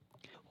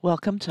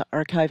Welcome to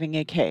Archiving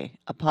AK,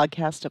 a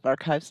podcast of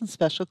archives and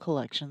special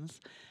collections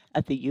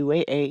at the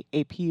UAA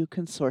APU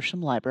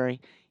Consortium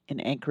Library in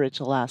Anchorage,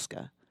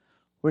 Alaska.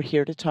 We're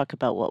here to talk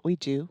about what we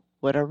do,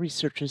 what our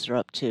researchers are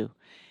up to,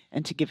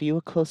 and to give you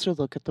a closer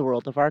look at the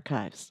world of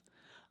archives.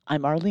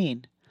 I'm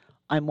Arlene.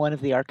 I'm one of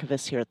the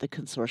archivists here at the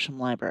Consortium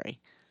Library.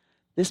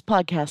 This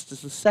podcast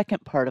is the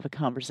second part of a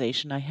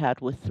conversation I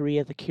had with three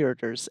of the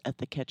curators at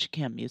the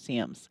Ketchikan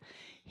Museums,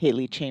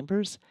 Haley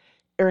Chambers,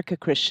 Erica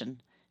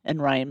Christian, and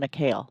Ryan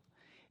McHale.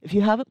 If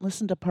you haven't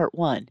listened to part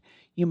one,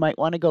 you might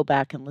want to go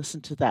back and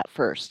listen to that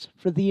first,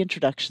 for the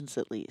introductions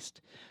at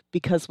least,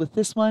 because with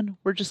this one,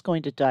 we're just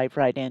going to dive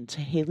right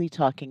into Haley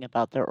talking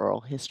about their oral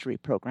history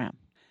program.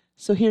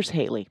 So here's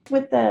Haley.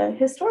 With the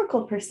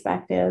historical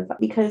perspective,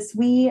 because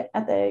we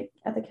at the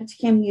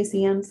Ketchikan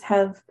Museums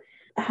have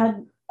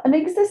had an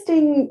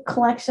existing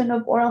collection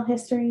of oral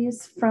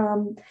histories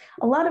from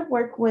a lot of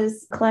work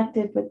was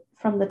collected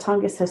from the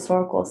Tongass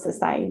Historical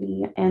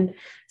Society and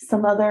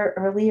some other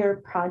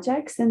earlier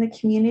projects in the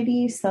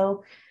community.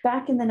 So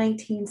back in the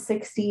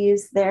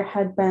 1960s, there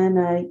had been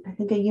I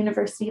think a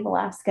University of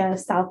Alaska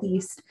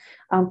Southeast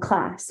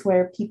class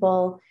where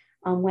people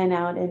went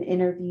out and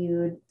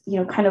interviewed,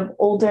 kind of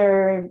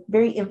older,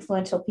 very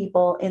influential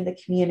people in the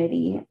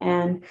community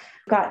and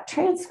got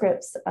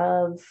transcripts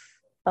of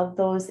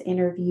those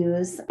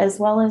interviews, as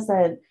well as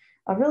a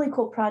really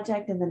cool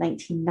project in the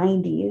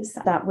 1990s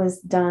that was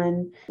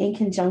done in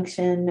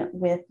conjunction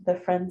with the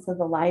Friends of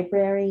the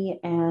Library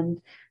and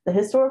the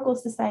Historical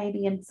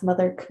Society and some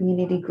other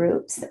community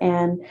groups.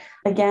 And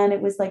again,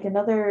 it was like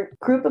another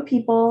group of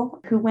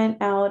people who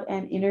went out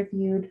and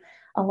interviewed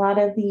a lot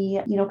of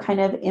the,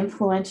 kind of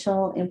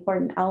influential,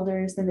 important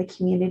elders in the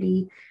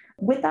community.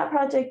 With that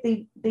project,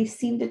 they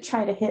seem to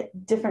try to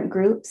hit different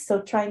groups.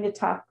 So trying to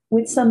talk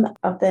with some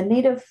of the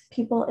Native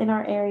people in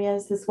our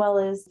areas, as well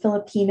as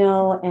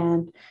Filipino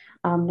and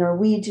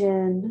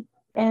Norwegian.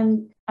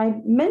 And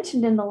I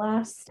mentioned in the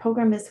last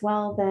program as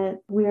well that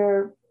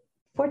we're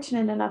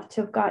fortunate enough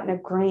to have gotten a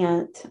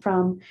grant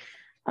from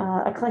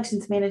a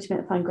collections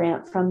management fund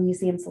grant from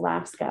Museums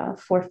Alaska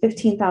for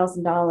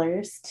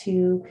 $15,000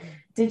 to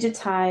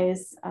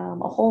digitize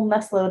a whole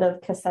messload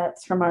of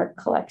cassettes from our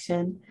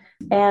collection.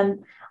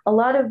 And a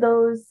lot of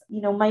those,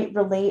 might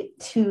relate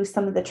to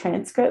some of the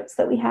transcripts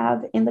that we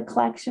have in the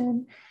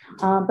collection.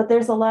 But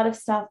there's a lot of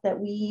stuff that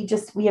we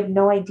have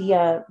no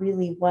idea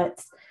really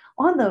what's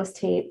on those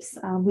tapes.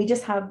 We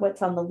just have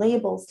what's on the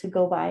labels to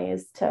go by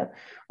as to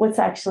what's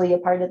actually a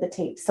part of the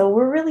tape. So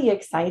we're really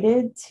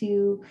excited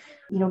to,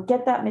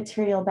 get that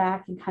material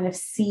back and kind of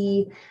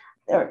see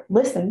or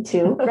listen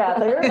to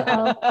rather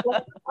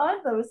what's on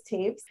those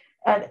tapes.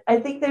 And I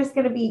think there's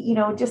going to be,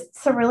 just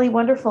some really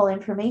wonderful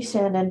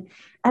information.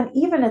 And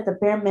even at the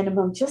bare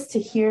minimum, just to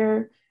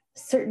hear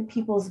certain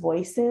people's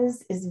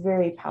voices is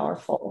very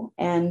powerful.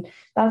 And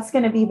that's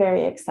going to be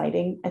very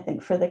exciting, I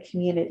think, for the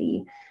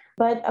community.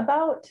 But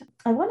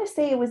I want to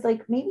say it was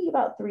like maybe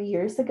about 3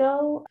 years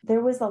ago,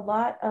 there was a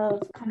lot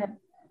of kind of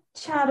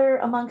chatter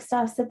amongst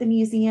us at the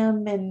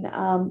museum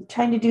and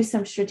trying to do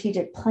some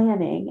strategic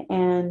planning.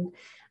 And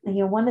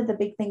one of the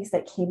big things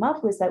that came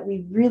up was that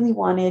we really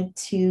wanted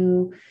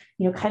to,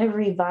 kind of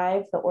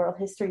revive the oral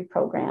history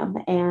program.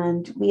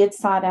 And we had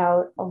sought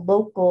out a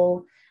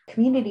local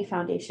community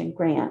foundation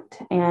grant.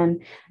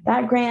 And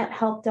that grant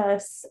helped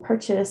us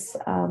purchase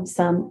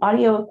some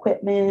audio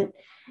equipment,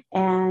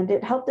 and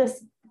it helped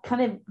us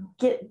kind of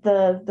get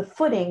the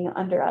footing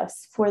under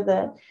us for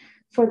the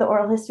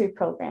oral history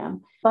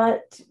program.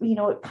 But,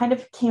 it kind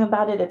of came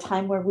about at a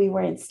time where we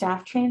were in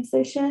staff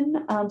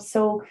transition.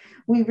 So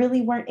we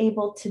really weren't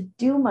able to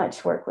do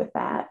much work with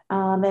that.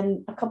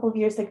 And a couple of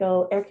years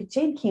ago, Erica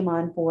Jane came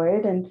on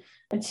board, and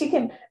she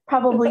can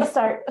probably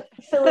start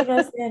filling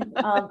us in,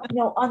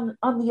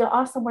 on the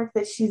awesome work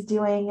that she's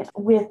doing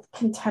with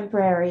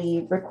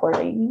contemporary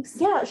recordings.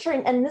 Yeah, sure.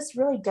 And this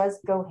really does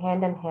go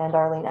hand in hand,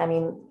 Arlene. I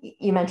mean,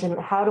 you mentioned,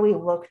 how do we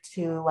look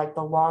to like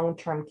the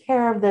long-term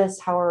care of this?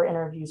 How are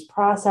interviews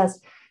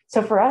processed?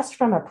 So for us,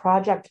 from a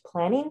project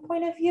planning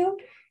point of view,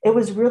 it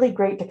was really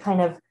great to kind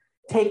of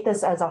take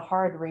this as a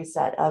hard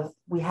reset of,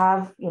 we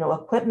have,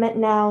 equipment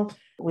now.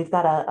 We've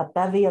got a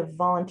bevy of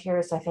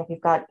volunteers. I think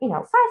we've got, 5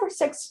 or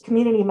 6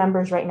 community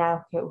members right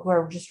now who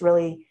are just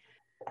really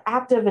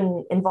active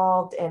and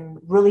involved and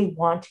really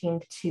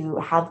wanting to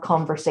have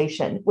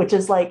conversation, which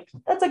is like,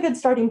 that's a good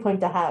starting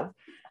point to have.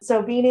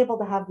 So being able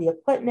to have the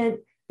equipment,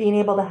 being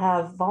able to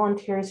have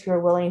volunteers who are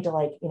willing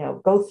to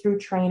go through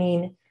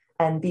training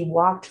and be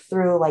walked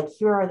through, like,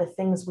 here are the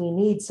things we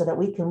need so that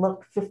we can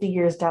look 50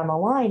 years down the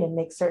line and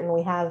make certain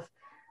we have,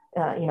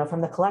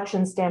 from the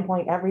collection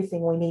standpoint,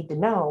 everything we need to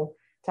know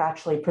to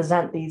actually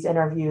present these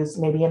interviews,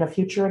 maybe in a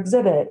future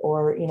exhibit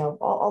or,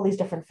 all these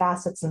different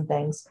facets and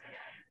things.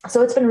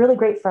 So it's been really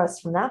great for us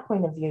from that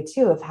point of view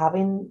too, of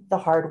having the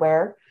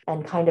hardware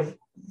and kind of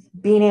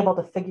being able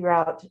to figure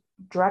out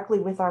directly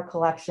with our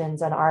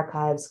collections and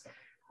archives,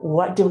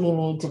 what do we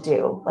need to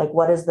do? Like,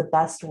 what is the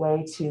best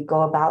way to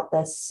go about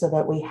this so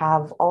that we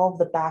have all of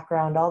the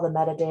background, all the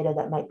metadata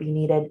that might be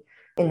needed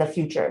in the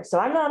future? So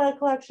I'm not a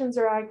collections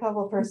or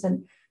archival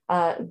person,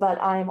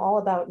 But I'm all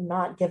about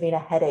not giving a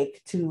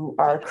headache to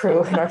our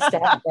crew and our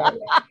staff.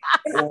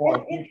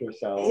 Or future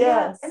selves.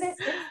 Yes. And it's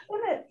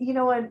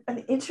been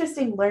an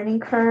interesting learning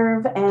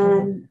curve.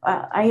 And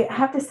I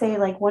have to say,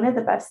 like, one of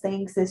the best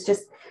things is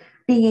just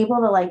being able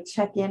to like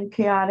check in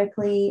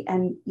periodically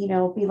and,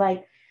 be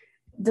like,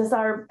 does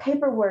our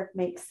paperwork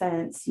make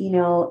sense?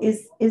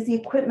 Is the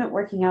equipment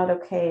working out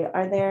okay?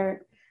 Are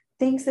there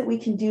things that we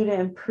can do to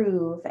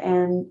improve?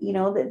 And,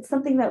 that's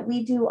something that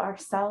we do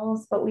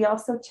ourselves, but we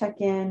also check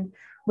in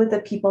with the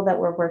people that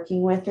we're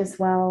working with as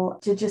well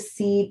to just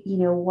see,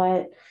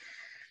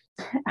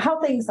 how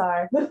things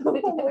are,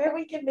 where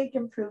we can make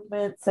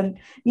improvements. And,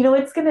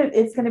 it's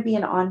gonna be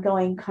an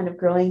ongoing kind of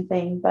growing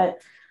thing, but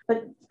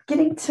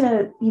getting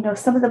to,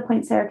 some of the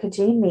points Erica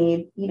Jane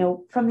made,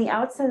 from the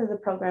outset of the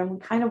program, we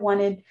kind of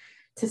wanted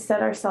to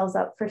set ourselves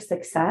up for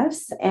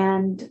success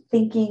and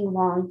thinking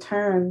long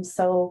term.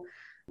 So,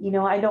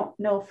 I don't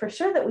know for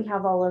sure that we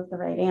have all of the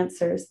right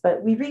answers,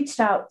 but we reached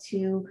out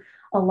to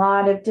a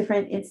lot of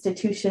different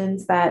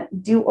institutions that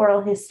do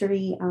oral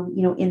history,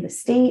 in the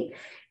state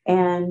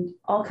and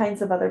all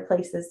kinds of other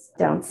places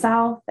down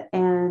south.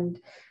 And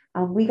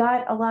we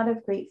got a lot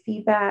of great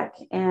feedback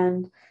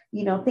and,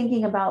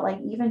 thinking about like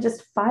even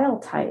just file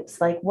types,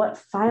 like what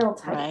file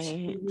types Right.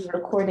 should we be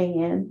recording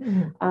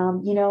in,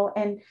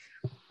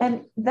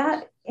 and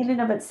that in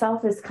and of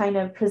itself is kind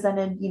of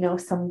presented,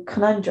 some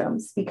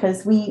conundrums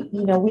because we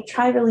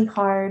try really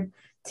hard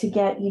to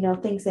get,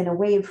 things in a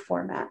wave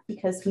format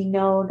because we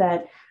know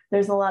that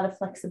there's a lot of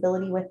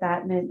flexibility with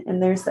that.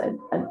 And there's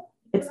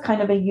it's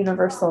kind of a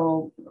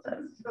universal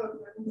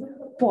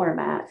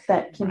format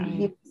that can be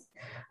used.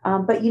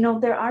 But,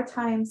 there are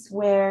times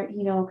where,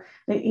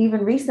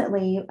 even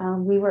recently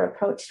we were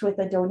approached with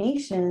a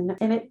donation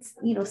and it's,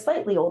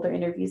 slightly older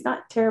interviews,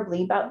 not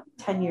terribly, about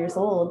 10 years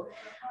old.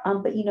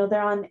 But,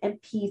 they're on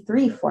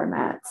MP3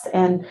 formats.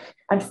 And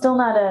I'm still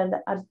not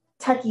a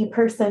techie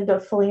person to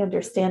fully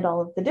understand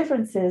all of the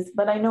differences,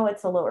 but I know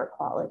it's a lower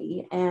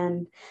quality.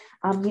 And,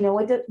 we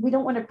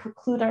don't want to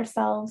preclude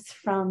ourselves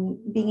from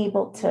being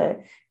able to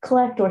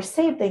collect or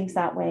save things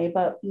that way,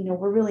 but,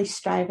 we're really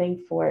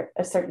striving for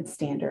a certain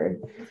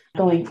standard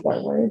going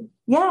forward.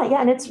 Yeah.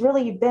 And it's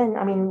really been,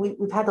 I mean,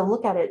 we've had to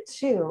look at it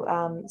too.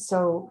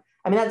 So,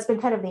 I mean, that's been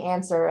kind of the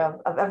answer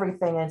of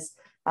everything is,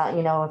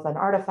 if an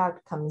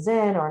artifact comes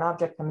in or an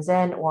object comes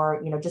in,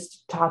 or,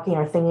 just talking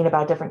or thinking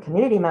about different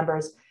community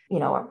members,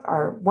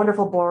 our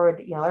wonderful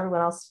board,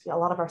 everyone else, a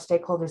lot of our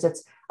stakeholders,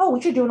 it's,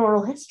 we should do an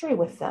oral history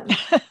with them.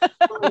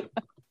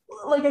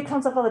 Like it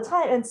comes up all the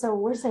time. And so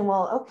we're saying,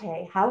 well,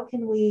 okay, how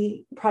can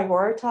we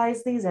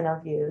prioritize these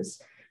interviews?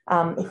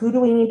 Who do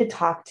we need to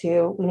talk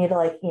to? We need to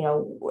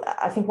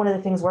I think one of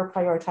the things we're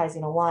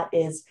prioritizing a lot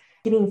is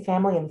getting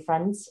family and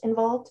friends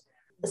involved,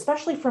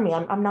 especially for me.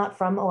 I'm not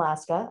from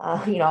Alaska.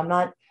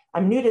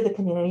 I'm new to the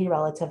community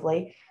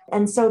relatively.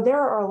 And so there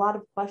are a lot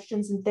of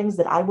questions and things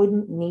that I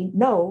wouldn't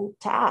know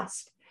to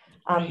ask.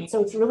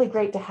 So it's really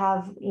great to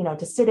have,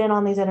 to sit in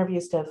on these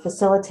interviews, to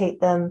facilitate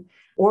them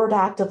or to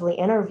actively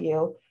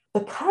interview,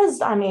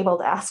 because I'm able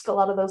to ask a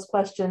lot of those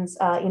questions,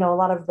 a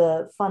lot of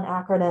the fun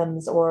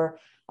acronyms or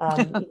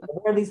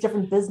where these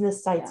different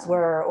business sites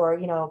were, or,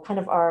 kind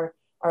of our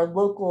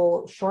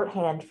local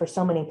shorthand for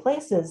so many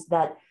places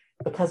that,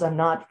 because I'm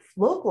not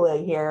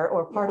locally here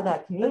or part of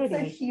that community.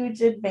 That's a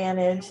huge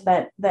advantage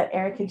that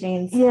Erica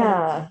Jane's.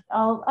 Yeah.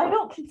 I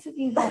don't consider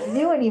you that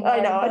new anymore. I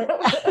know.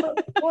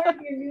 But more of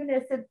your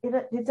newness,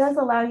 it does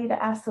allow you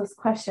to ask those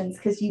questions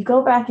because you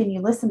go back and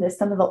you listen to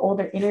some of the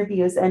older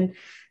interviews, and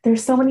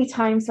there's so many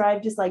times where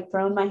I've just like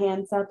thrown my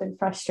hands up in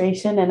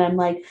frustration, and I'm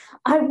like,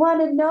 I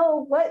want to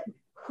know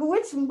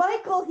which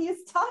Michael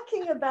he's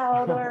talking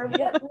about, or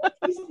what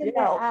he's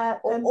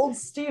at. Old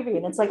Stevie.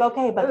 And it's like,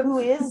 okay, but who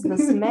is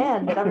this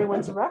man that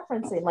everyone's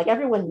referencing? Like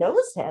everyone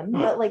knows him,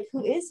 but like,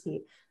 who is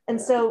he?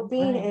 And so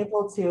being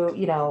able to,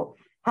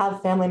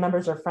 have family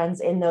members or friends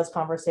in those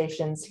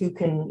conversations who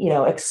can,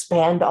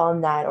 expand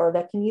on that, or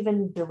that can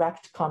even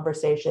direct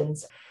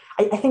conversations.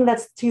 I think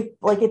that's too,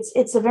 like,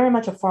 it's a very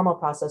much a formal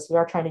process. We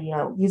are trying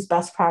to, use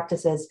best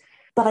practices,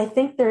 but I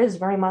think there is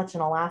very much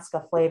an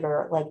Alaska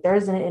flavor. Like there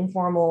is an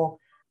informal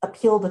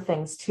appeal to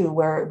things too,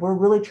 where we're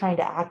really trying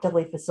to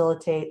actively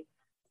facilitate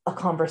a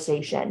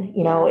conversation.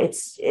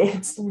 It's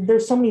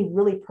there's so many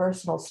really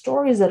personal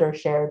stories that are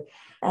shared.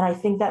 And I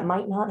think that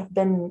might not have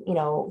been,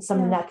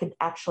 something that could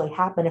actually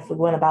happen if we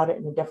went about it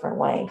in a different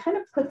way. It kind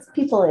of puts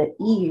people at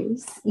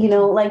ease,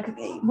 like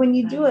when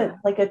you do it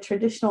like a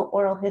traditional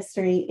oral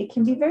history, it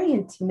can be very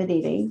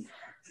intimidating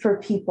for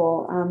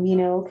people,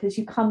 because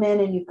you come in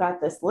and you've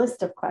got this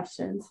list of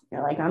questions.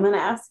 You're like, I'm going to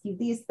ask you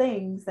these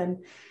things. And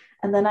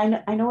then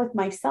I know with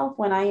myself,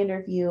 when I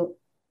interview,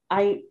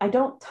 I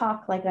don't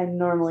talk like I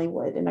normally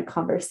would in a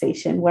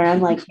conversation where I'm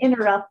like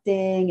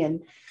interrupting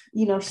and,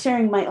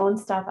 sharing my own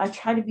stuff. I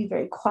try to be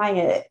very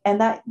quiet,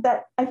 and that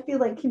I feel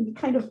like can be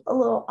kind of a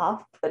little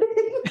off-putting.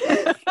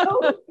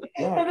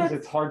 Because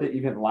it's hard to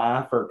even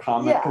laugh or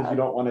comment because you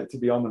don't want it to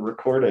be on the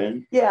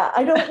recording. Yeah,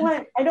 I don't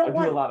want I do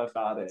a lot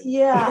about it.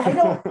 Yeah, I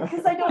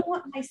don't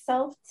want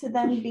myself to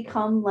then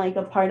become like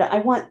a part of. I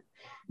want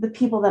the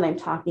people that I'm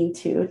talking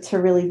to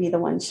really be the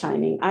ones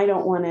shining. I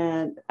don't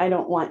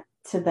want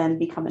to then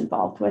become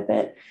involved with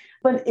it.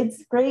 But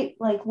it's great,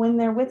 like when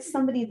they're with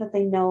somebody that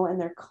they know and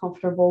they're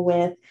comfortable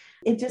with,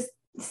 it just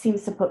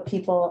seems to put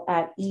people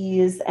at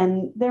ease,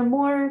 and they're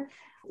more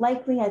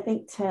likely, I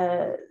think,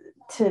 to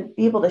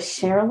be able to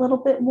share a little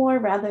bit more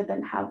rather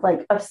than have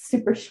like a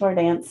super short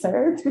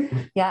answer.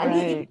 Yeah,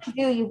 and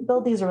you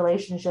build these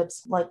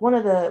relationships. Like one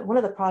of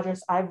the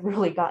projects I've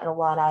really gotten a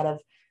lot out of,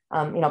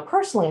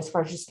 personally, as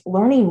far as just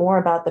learning more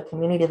about the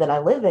community that I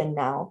live in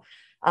now,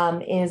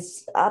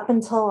 is up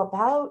until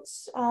about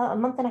a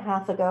month and a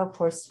half ago, of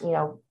course,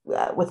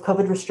 with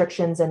COVID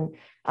restrictions and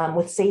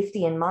with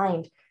safety in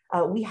mind,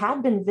 we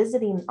had been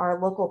visiting our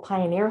local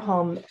pioneer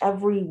home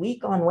every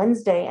week on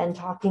Wednesday and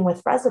talking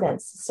with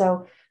residents.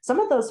 So some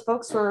of those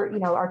folks were,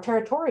 our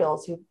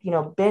territorials who,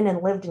 been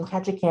and lived in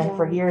Ketchikan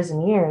for years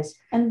and years.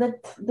 And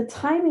the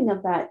timing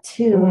of that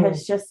too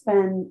has just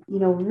been,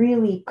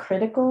 really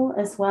critical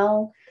as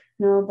well.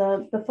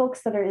 The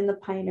folks that are in the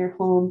pioneer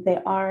home, they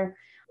are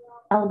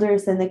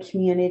elders in the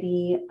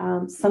community.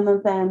 Some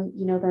of them,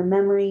 their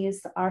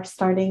memories are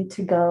starting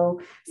to go.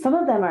 Some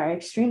of them are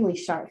extremely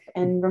sharp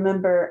and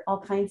remember all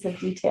kinds of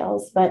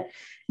details. But,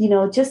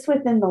 just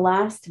within the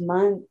last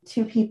month,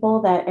 2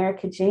 people that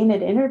Erica Jane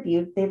had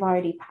interviewed, they've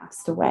already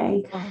passed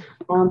away.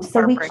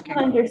 So we can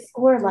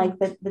underscore like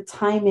the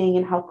timing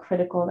and how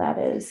critical that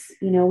is.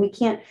 We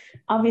can't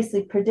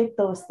obviously predict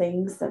those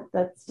things.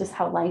 That's just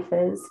how life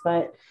is.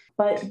 But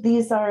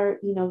these are,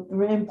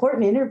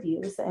 important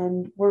interviews,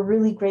 and we're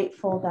really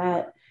grateful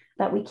that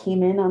we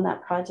came in on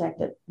that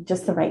project at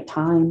just the right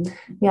time.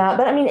 Yeah,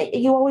 but I mean,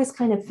 you always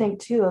kind of think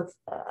too of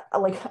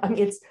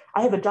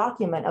I have a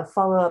document of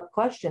follow-up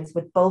questions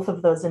with both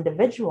of those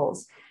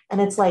individuals,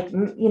 and it's like,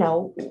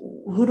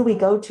 who do we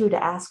go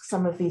to ask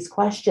some of these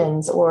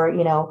questions, or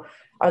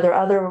are there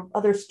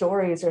other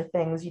stories or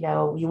things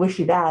you wish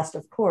you'd asked,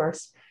 of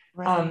course,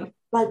 right.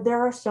 But there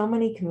are so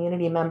many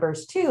community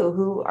members too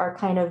who are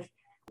kind of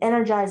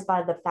energized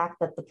by the fact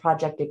that the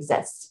project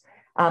exists,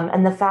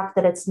 and the fact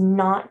that it's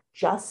not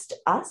just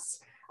us.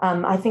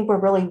 I think we're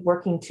really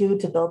working too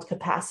to build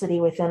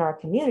capacity within our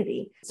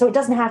community. So it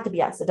doesn't have to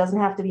be us. It doesn't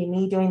have to be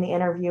me doing the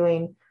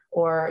interviewing,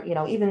 or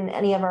even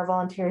any of our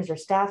volunteers or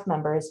staff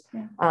members.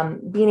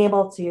 Being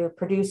able to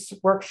produce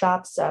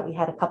workshops. We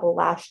had a couple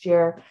last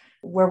year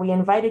where we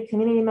invited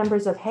community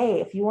members of,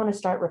 hey, if you want to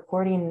start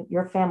recording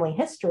your family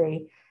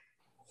history,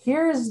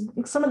 here's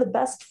some of the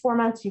best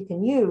formats you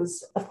can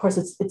use. Of course,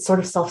 it's sort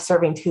of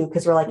self-serving too,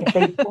 because we're like, if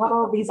they got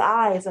all these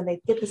eyes and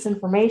they get this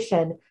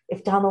information,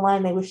 if down the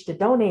line they wish to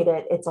donate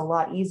it, it's a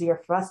lot easier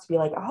for us to be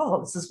like, oh,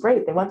 this is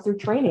great. They went through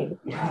training.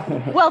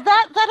 Well,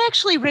 that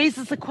actually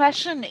raises a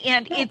question.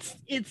 And it's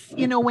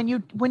when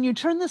you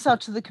turn this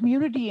out to the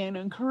community and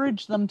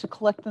encourage them to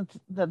collect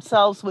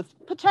themselves with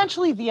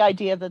potentially the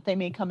idea that they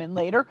may come in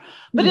later,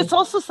 but it's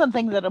also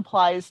something that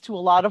applies to a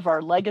lot of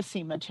our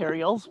legacy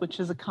materials, which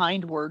is a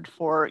kind word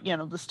for,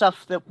 the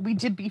stuff that we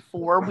did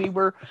before we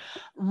were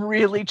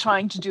really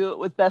trying to do it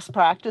with best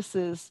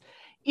practices.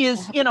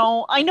 Is,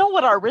 I know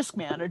what our risk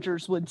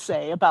managers would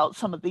say about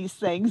some of these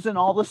things and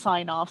all the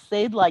sign-offs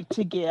they'd like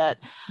to get.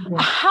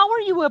 How are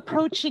you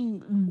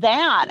approaching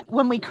that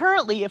when we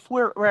currently, if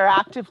we're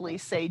actively,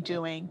 say,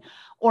 doing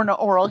or an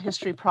oral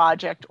history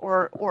project,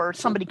 or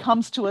somebody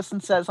comes to us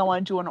and says, I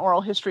want to do an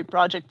oral history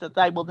project that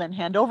I will then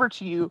hand over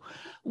to you,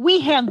 we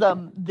hand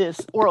them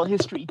this oral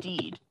history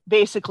deed,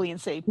 basically,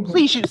 and say,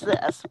 please use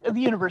this. The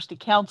University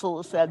Council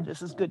has said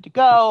this is good to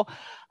go.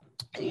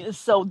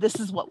 So this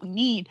is what we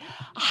need.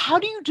 How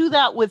do you do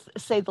that with,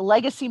 say, the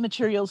legacy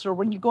materials, or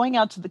when you're going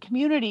out to the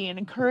community and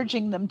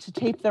encouraging them to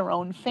tape their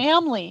own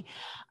family?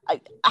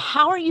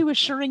 How are you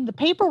assuring the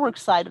paperwork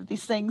side of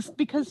these things?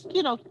 Because,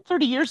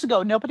 30 years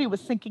ago, nobody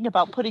was thinking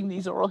about putting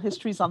these oral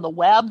histories on the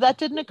web. That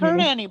didn't occur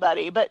to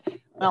anybody, but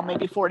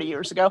maybe 40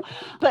 years ago.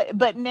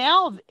 But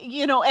now,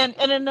 and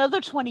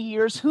another 20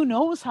 years, who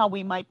knows how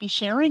we might be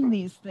sharing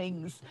these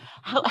things.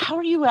 How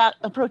are you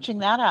approaching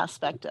that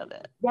aspect of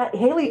it? Yeah,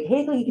 Haley,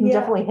 you can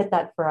definitely hit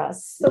that for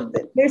us. So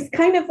there's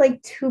kind of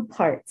like 2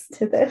 parts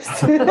to this.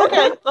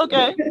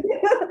 Okay.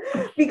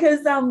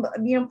 Because,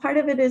 part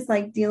of it is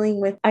like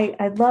dealing with,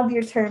 I love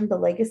your term, the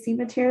legacy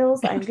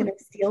materials. I'm going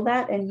to steal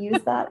that and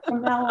use that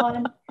from now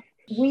on.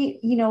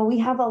 We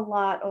have a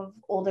lot of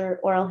older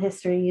oral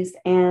histories,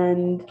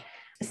 and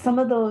some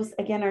of those,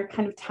 again, are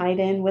kind of tied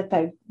in with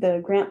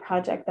the grant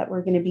project that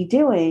we're going to be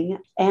doing.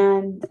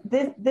 And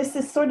this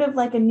is sort of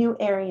like a new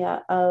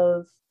area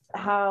of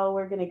how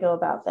we're going to go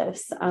about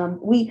this.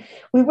 We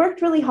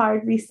worked really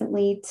hard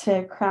recently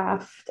to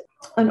craft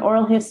an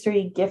oral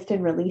history gift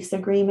and release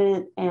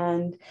agreement,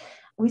 and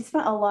we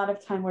spent a lot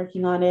of time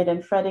working on it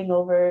and fretting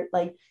over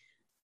like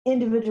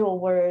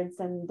individual words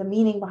and the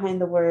meaning behind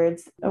the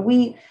words.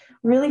 We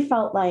really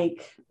felt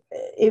like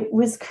it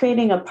was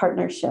creating a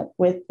partnership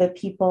with the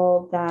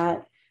people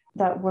that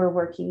we're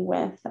working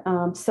with.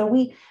 So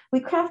we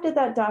crafted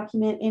that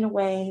document in a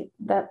way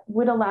that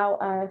would allow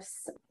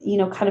us,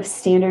 kind of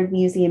standard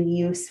museum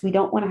use. We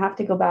don't want to have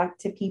to go back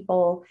to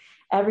people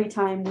every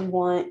time we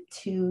want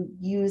to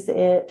use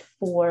it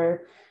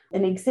for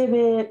an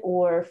exhibit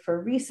or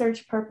for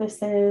research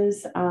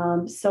purposes.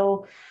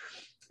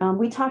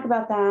 We talk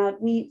about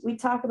that. We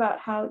talk about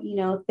how,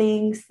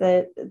 things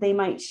that they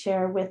might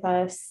share with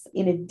us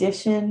in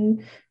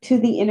addition to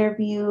the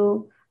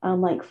interview,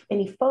 like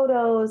any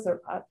photos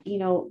or,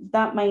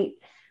 that might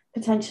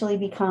potentially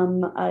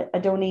become a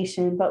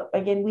donation. But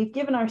again, we've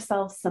given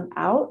ourselves some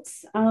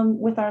outs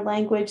with our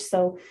language.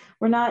 So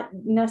we're not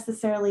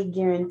necessarily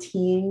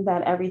guaranteeing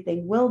that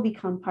everything will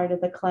become part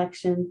of the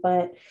collection,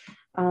 but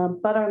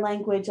our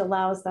language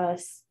allows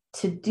us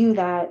to do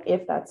that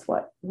if that's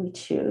what we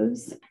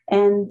choose.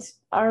 And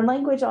our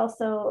language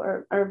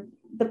also, or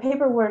the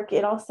paperwork,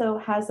 it also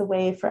has a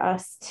way for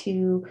us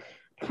to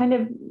kind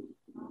of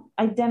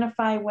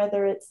identify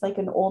whether it's like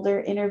an older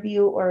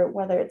interview or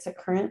whether it's a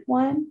current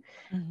one.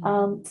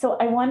 Mm-hmm. So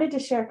I wanted to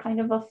share kind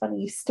of a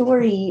funny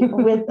story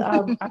with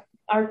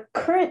our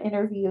current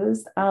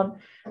interviews.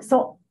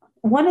 So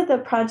one of the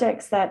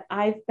projects that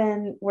I've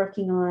been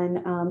working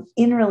on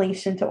in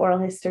relation to oral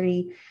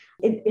history,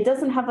 it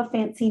doesn't have a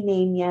fancy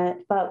name yet,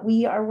 but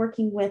we are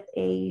working with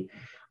a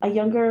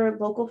younger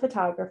local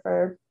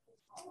photographer.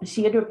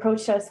 She had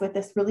approached us with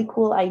this really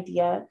cool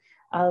idea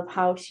of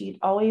how she'd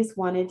always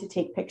wanted to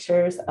take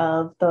pictures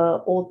of the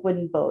old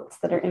wooden boats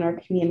that are in our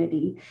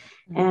community.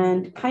 Mm-hmm.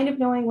 And kind of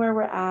knowing where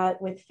we're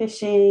at with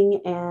fishing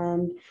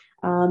and,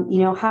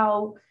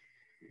 how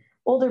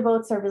older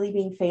boats are really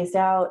being phased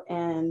out,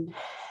 and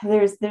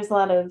there's a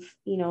lot of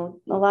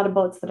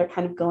boats that are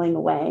kind of going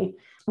away.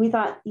 We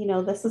thought,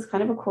 this was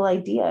kind of a cool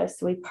idea.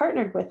 So we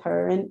partnered with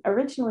her, and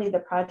originally the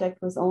project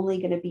was only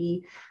going to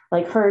be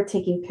like her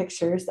taking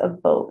pictures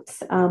of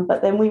boats.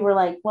 But then we were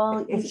like,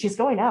 well, if she's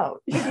going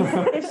out,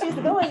 if she's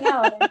going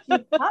out and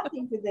she's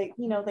talking to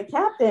the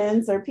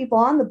captains or people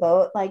on the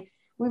boat, like,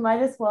 we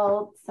might as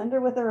well send her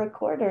with a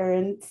recorder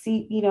and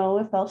see,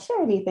 if they'll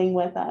share anything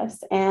with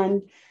us.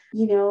 And,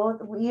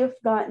 we have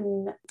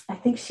gotten, I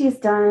think she's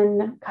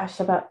done,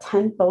 about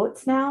 10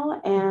 boats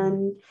now.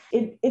 And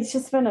it's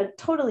just been a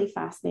totally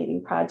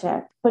fascinating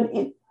project. But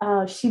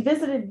she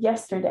visited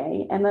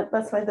yesterday, and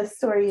that's why this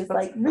story is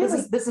like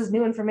really. This is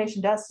new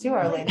information to us too,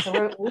 Arlene. So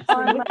we're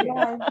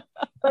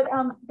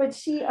But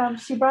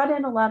she brought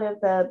in a lot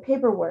of the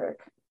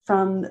paperwork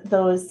from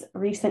those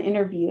recent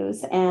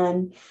interviews.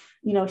 And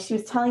she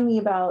was telling me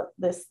about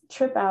this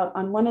trip out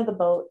on one of the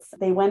boats.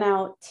 They went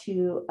out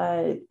to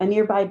a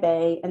nearby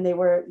bay, and they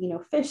were,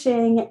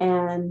 fishing,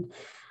 and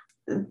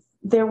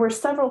there were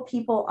several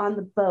people on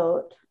the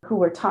boat who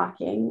were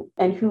talking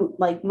and who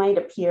might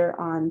appear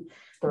on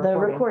the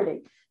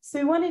recording. So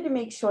we wanted to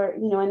make sure,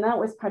 and that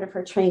was part of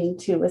her training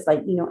too, was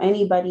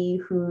anybody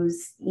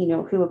who's,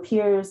 who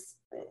appears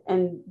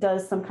and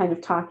does some kind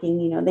of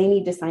talking, they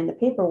need to sign the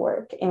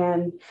paperwork.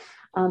 And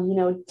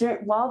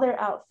while they're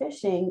out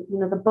fishing,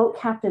 the boat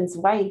captain's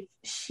wife,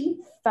 she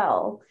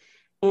fell,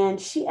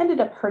 and she ended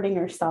up hurting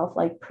herself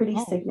pretty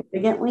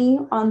significantly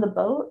on the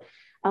boat.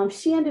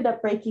 She ended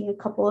up breaking a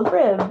couple of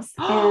ribs,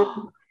 and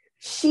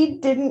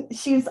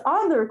she's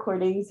on the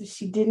recordings.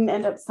 She didn't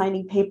end up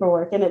signing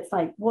paperwork. And it's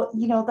like, well,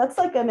 that's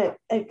like an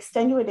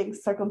extenuating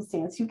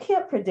circumstance. You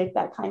can't predict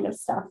that kind of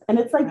stuff. And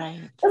it's like, right.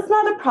 That's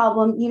not a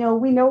problem.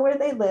 We know where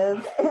they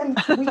live, and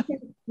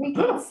we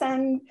can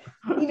send,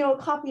 a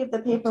copy of the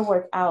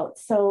paperwork out.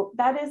 So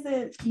that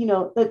isn't,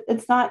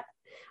 it's not,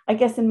 I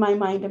guess, in my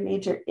mind, a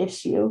major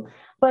issue.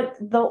 But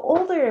the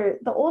older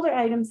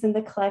items in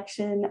the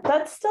collection,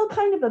 that's still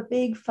kind of a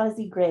big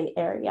fuzzy gray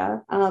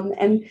area.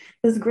 And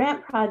this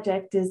grant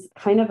project is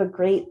kind of a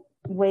great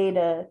way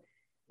to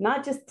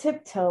not just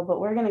tiptoe, but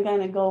we're going to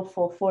kind of go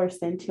full force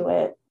into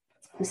it.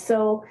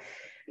 So,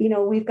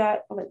 we've got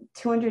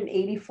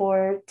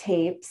 284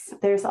 tapes.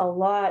 There's a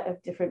lot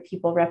of different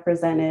people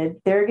represented.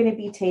 There are going to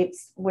be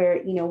tapes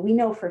where, we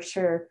know for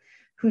sure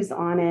who's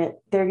on it.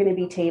 There are going to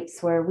be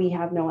tapes where we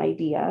have no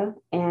idea.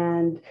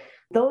 And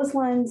those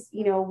ones,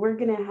 we're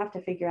going to have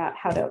to figure out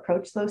how to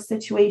approach those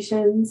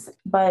situations.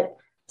 But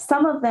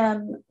some of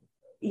them,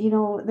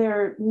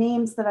 they're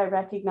names that I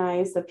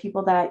recognize of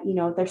people that,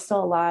 they're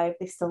still alive,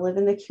 they still live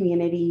in the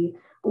community,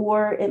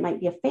 or it might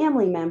be a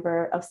family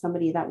member of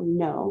somebody that we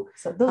know.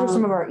 So those are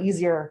some of our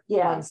easier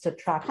ones to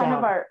track down. Kind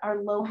of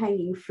our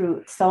low-hanging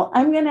fruit. So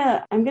I'm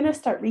gonna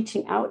start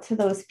reaching out to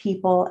those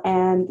people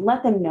and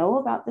let them know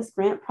about this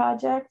grant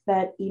project,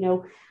 that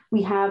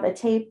we have a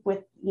tape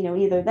with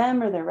either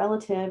them or their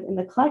relative in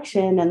the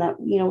collection, and that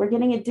we're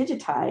getting it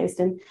digitized.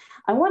 And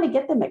I want to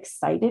get them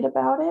excited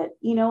about it.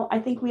 I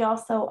think we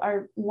also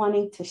are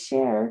wanting to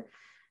share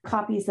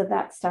copies of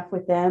that stuff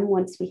with them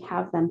once we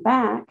have them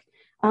back.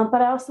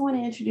 But I also want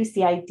to introduce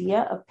the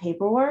idea of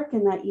paperwork,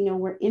 and that,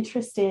 we're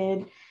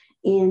interested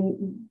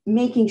in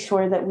making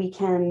sure that we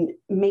can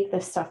make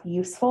this stuff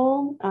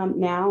useful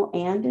now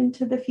and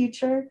into the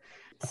future.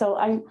 So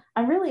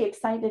I'm really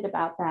excited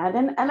about that.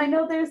 And I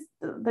know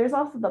there's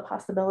also the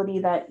possibility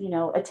that,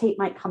 a tape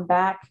might come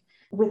back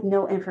with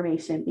no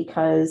information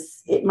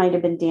because it might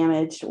have been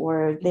damaged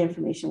or the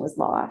information was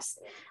lost.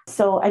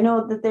 So I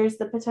know that there's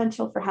the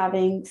potential for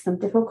having some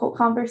difficult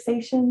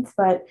conversations,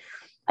 but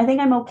think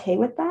I'm okay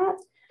with that.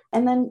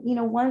 And then,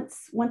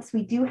 once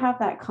we do have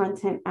that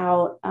content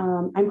out,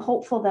 I'm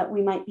hopeful that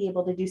we might be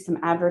able to do some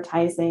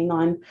advertising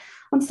on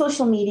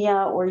social media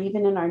or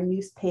even in our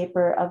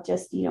newspaper of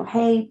just,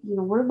 hey,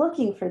 we're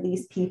looking for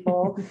these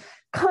people.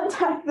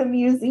 Contact the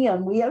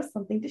museum. We have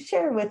something to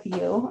share with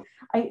you.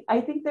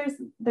 I think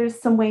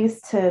there's some ways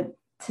to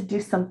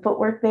do some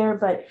footwork there,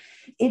 but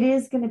it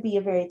is going to be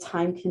a very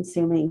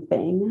time-consuming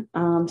thing.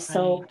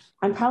 So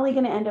I'm probably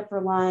going to end up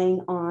relying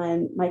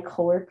on my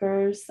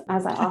coworkers,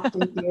 as I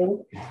often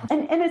do.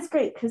 And it's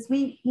great because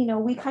we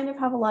kind of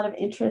have a lot of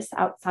interests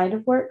outside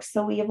of work.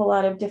 So we have a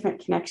lot of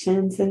different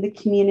connections in the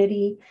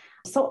community.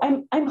 So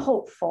I'm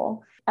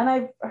hopeful. And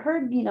I've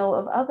heard,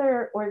 of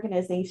other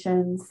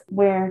organizations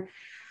where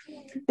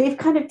they've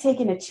kind of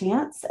taken a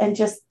chance and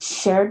just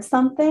shared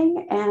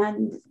something,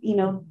 and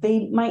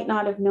they might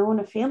not have known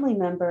a family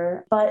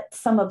member, but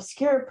some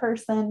obscure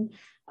person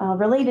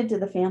related to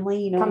the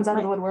family comes out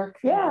of the woodwork.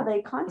 Yeah,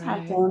 they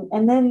contact them,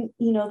 and then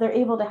they're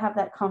able to have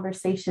that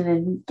conversation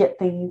and get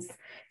things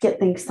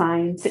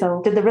signed.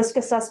 So did the risk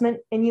assessment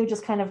in you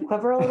just kind of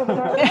quiver a little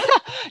bit?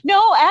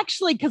 No,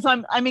 actually, because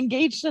I'm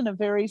engaged in a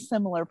very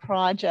similar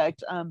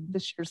project.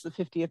 This year's the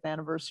 50th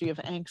anniversary of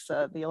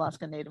ANCSA, the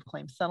Alaska Native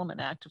Claims Settlement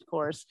Act, of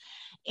course.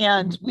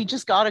 And we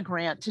just got a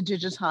grant to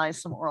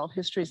digitize some oral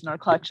histories in our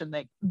collection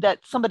that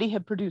somebody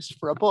had produced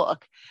for a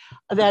book,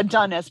 that had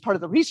done as part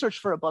of the research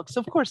for a book.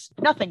 So of course,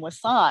 nothing was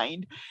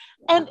signed.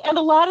 And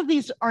a lot of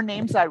these are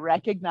names I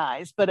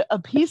recognize, but a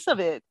piece of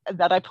it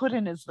that I put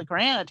in as the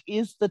grant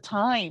is the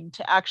time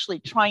to actually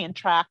try and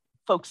track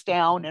folks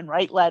down and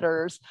write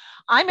letters.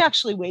 I'm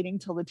actually waiting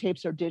till the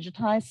tapes are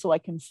digitized so I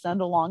can send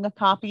along a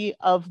copy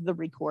of the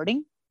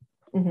recording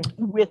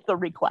with the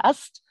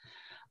request.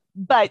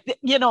 But,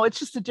 it's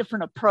just a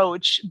different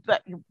approach,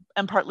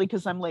 and partly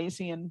because I'm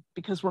lazy and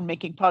because we're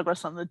making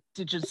progress on the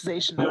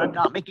digitization and I'm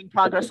not making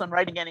progress on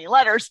writing any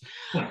letters.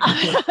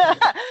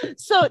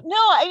 So,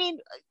 no,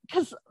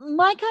 because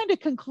my kind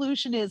of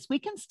conclusion is we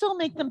can still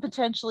make them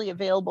potentially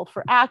available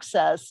for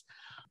access,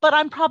 but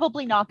I'm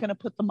probably not going to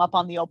put them up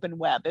on the open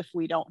web if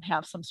we don't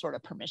have some sort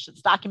of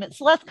permissions document.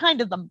 So that's kind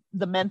of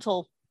the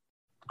mental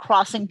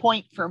crossing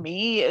point for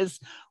me, is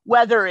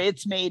whether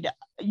it's made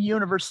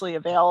universally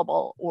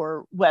available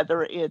or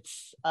whether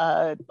it's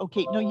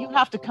okay, no, you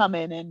have to come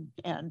in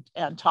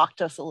and talk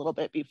to us a little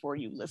bit before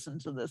you listen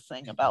to this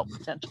thing about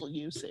potential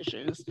use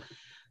issues.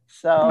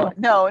 So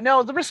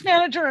no, the risk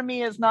manager in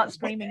me is not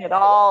screaming at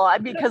all,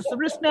 because the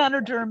risk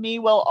manager in me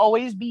will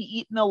always be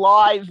eaten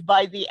alive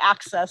by the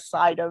access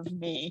side of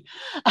me.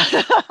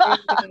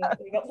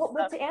 Well,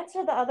 to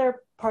answer the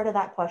other part of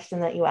that question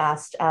that you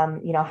asked,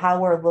 how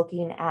we're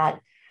looking at,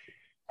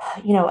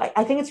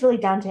 I think it's really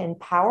down to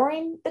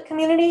empowering the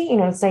community,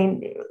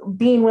 saying,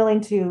 being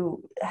willing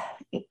to,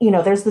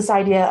 there's this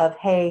idea of,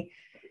 hey,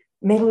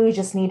 maybe we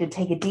just need to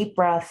take a deep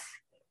breath,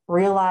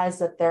 realize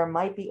that there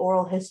might be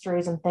oral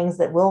histories and things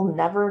that we'll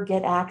never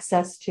get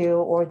access to,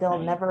 or they'll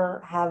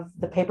never have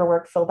the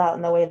paperwork filled out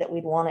in the way that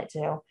we'd want it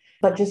to,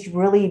 but just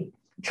really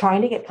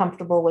trying to get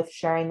comfortable with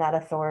sharing that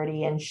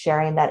authority and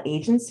sharing that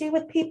agency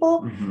with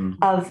people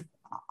of,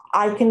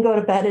 I can go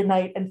to bed at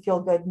night and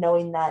feel good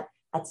knowing that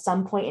at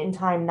some point in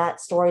time, that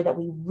story that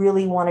we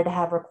really wanted to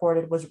have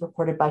recorded was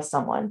recorded by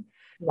someone.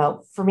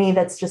 For me,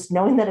 that's just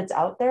knowing that it's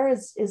out there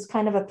is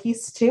kind of a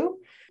piece too.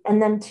 And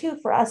then two,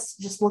 for us,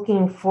 just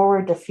looking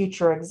forward to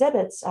future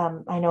exhibits.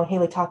 I know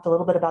Haley talked a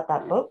little bit about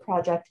that boat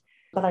project,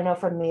 but I know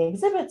from the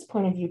exhibits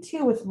point of view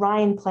too, with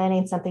Ryan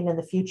planning something in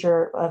the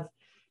future of,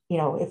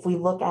 if we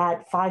look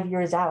at 5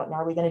 years out, now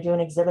are we going to do an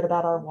exhibit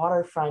about our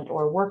waterfront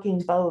or working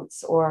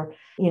boats, or,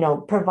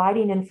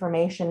 providing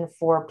information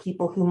for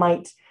people who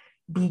might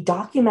be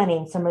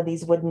documenting some of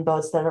these wooden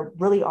boats that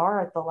really are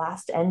at the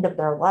last end of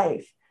their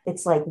life.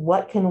 It's like,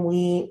 what can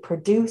we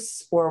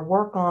produce or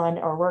work on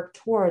or work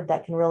toward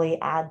that can really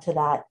add to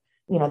that,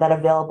 that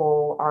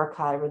available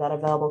archive or that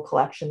available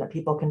collection that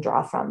people can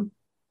draw from.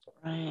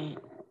 Right.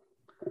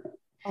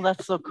 Well,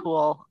 that's so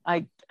cool.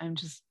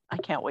 I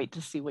can't wait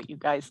to see what you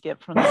guys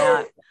get from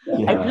that.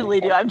 Yeah. I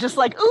really do. I'm just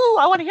like, ooh,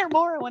 I want to hear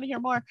more. I wanted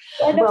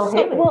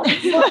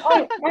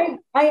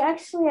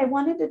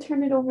to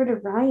turn it over to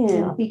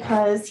Ryan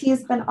because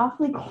he's been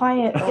awfully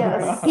quiet.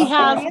 Yes, he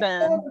has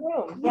been.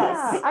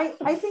 Yes.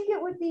 I think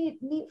it would be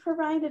neat for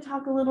Ryan to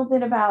talk a little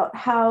bit about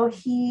how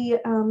he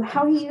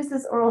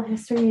uses oral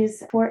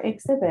histories for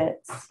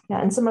exhibits. Yeah,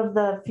 and some of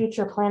the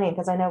future planning,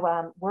 because I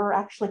know we're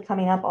actually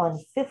coming up on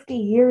 50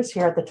 years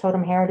here at the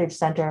Totem Heritage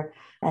Center,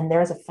 and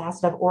there's a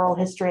facet of oral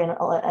history and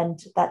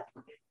that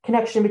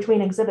connection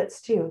between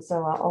exhibits too.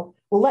 So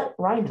we'll let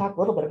Ryan talk a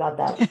little bit about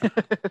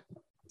that.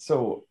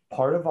 So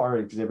part of our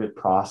exhibit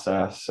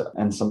process,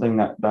 and something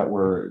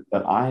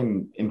that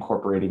I'm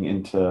incorporating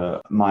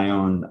into my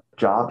own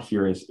job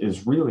here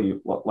is really,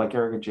 like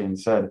Erica Jane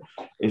said,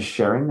 is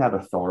sharing that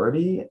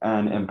authority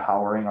and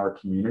empowering our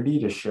community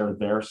to share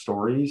their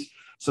stories.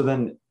 So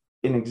then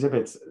in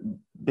exhibits,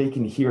 they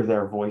can hear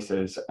their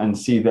voices and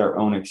see their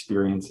own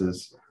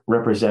experiences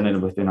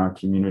represented within our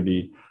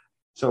community.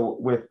 So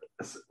with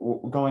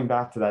going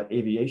back to that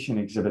aviation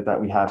exhibit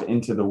that we have,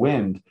 Into the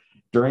Wind,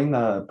 during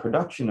the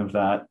production of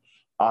that,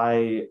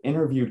 I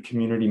interviewed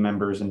community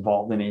members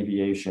involved in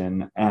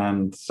aviation,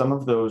 and some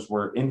of those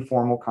were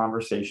informal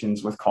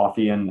conversations with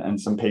coffee and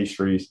some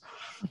pastries.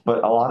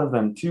 But a lot of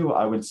them too,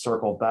 I would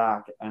circle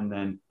back and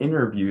then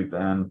interview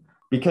them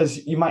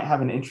because you might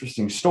have an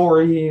interesting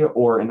story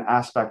or an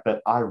aspect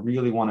that I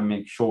really want to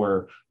make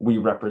sure we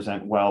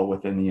represent well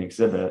within the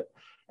exhibit.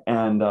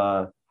 And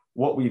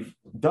what we've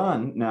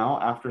done now,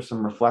 after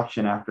some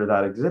reflection after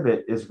that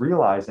exhibit, is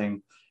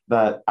realizing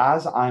that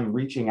as I'm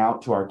reaching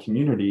out to our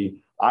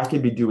community, I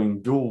could be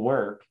doing dual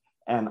work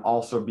and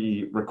also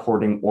be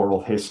recording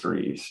oral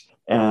histories.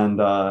 And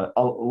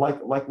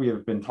like we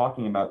have been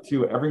talking about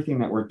too, everything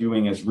that we're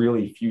doing is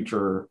really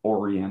future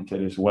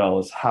oriented as well.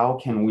 As how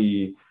can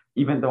we,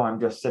 even though I'm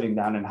just sitting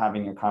down and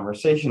having a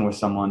conversation with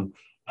someone,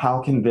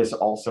 how can this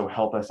also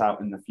help us out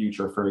in the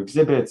future for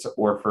exhibits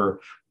or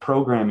for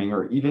programming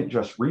or even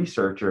just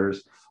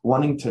researchers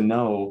wanting to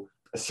know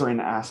certain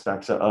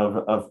aspects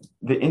of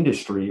the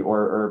industry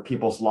or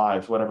people's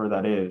lives, whatever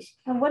that is.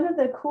 And one of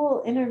the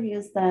cool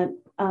interviews that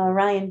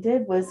Ryan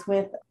did was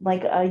with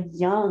like a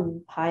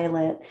young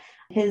pilot.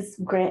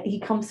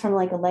 He comes from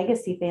like a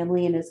legacy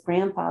family, and his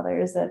grandfather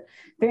is a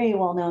very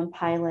well-known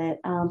pilot.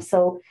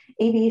 So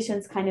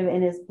aviation's kind of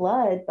in his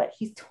blood, but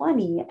he's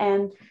 20,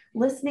 and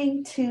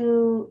listening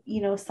to,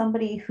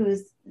 somebody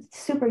who's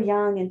super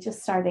young and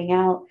just starting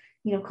out,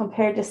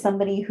 compared to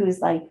somebody who's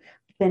like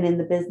been in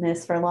the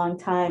business for a long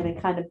time and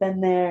kind of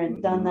been there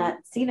and done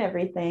that, seen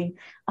everything.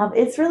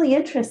 It's really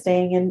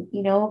interesting. And,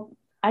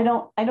 I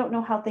don't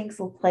know how things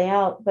will play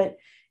out, but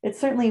it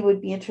certainly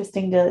would be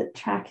interesting to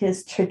track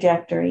his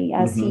trajectory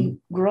as he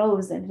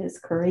grows in his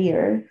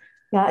career.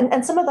 Yeah,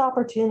 and some of the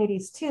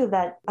opportunities too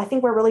that I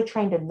think we're really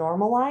trying to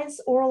normalize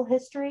oral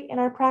history in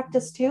our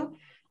practice too.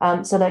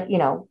 So that,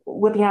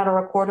 whipping out a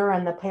recorder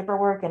and the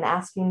paperwork and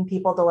asking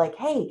people to like,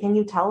 hey, can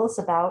you tell us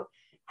about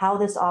how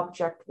this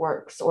object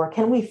works, or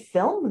can we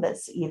film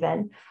this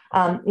even?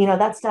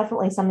 That's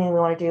definitely something we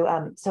want to do.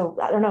 So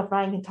I don't know if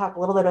Ryan can talk a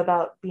little bit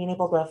about being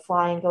able to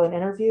fly and go and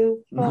interview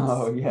folks.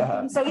 Oh,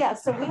 yeah. So we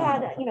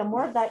had,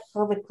 more of that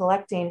COVID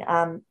collecting.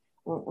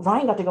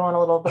 Ryan got to go on a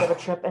little bit of a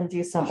trip and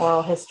do some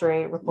oral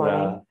history reporting.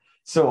 Yeah.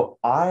 So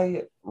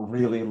I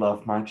really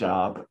love my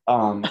job,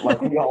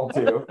 like we all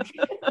do.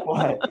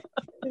 But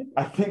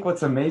I think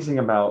what's amazing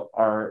about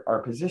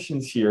our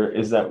positions here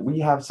is that we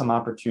have some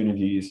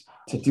opportunities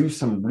to do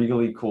some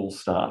really cool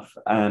stuff.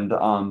 And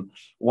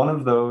one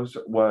of those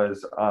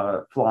was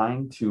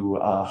flying to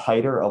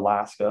Hyder,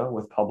 Alaska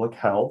with public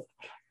health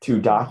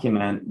to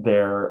document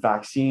their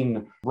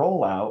vaccine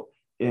rollout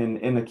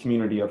in the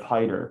community of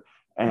Hyder.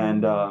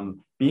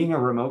 And being a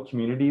remote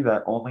community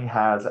that only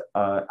has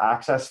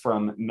access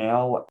from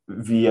mail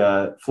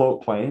via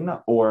float plane,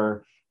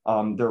 or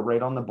they're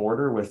right on the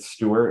border with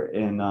Stewart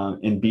in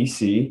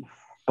BC.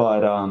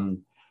 But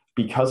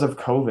because of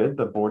COVID,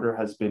 the border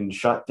has been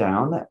shut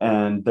down,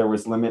 and there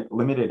was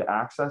limited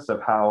access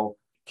of how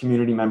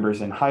community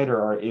members in Hyder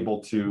are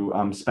able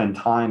to spend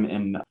time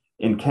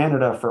in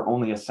Canada for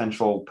only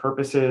essential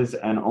purposes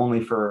and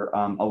only for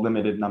a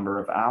limited number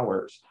of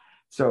hours.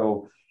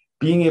 So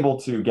being able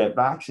to get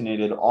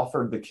vaccinated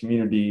offered the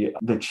community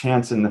the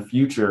chance in the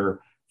future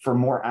for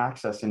more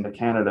access into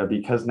Canada,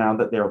 because now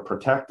that they're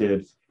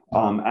protected,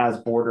 as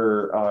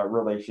border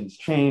relations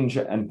change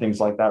and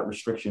things like that,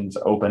 restrictions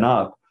open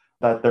up,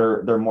 that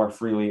they're more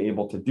freely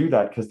able to do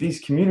that, because these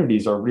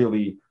communities are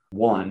really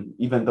one,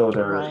 even though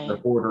they're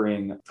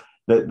bordering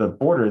the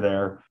border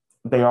there,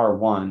 they are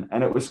one.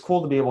 And it was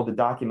cool to be able to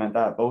document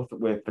that both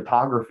with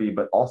photography,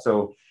 but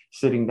also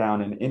sitting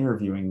down and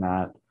interviewing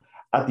that.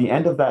 At the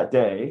end of that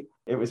day,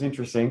 it was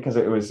interesting because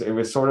it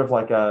was sort of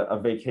like a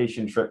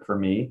vacation trip for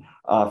me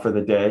for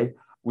the day.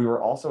 We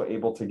were also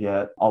able to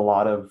get a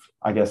lot of,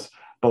 I guess,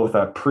 both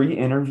a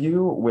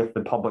pre-interview with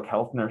the public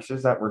health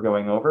nurses that we're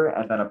going over,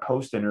 and then a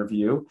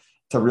post-interview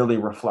to really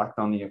reflect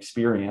on the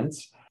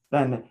experience.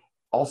 Then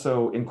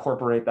also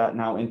incorporate that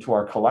now into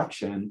our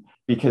collection,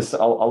 because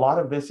a lot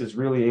of this is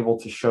really able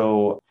to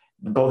show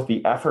both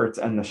the efforts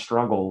and the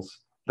struggles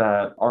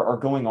that are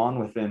going on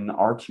within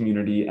our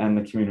community and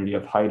the community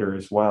of Hyder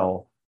as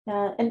well.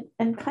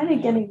 And kind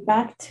of getting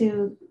back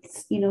to,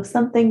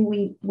 something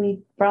we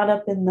brought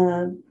up in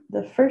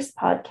the first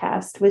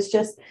podcast was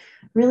just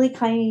really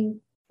trying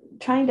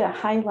to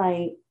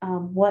highlight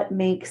what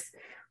makes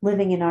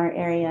living in our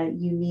area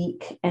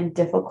unique and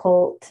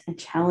difficult and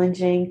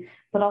challenging,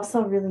 but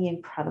also really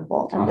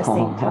incredible at the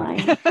same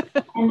time.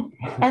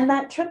 And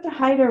that trip to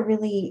Hyder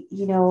really,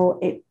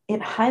 it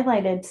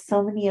highlighted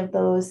so many of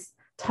those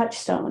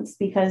touchstones,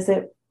 because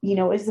it,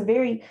 is a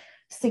very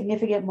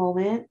significant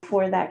moment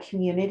for that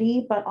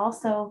community, but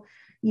also,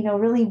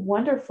 really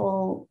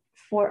wonderful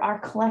for our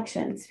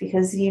collections,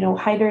 because,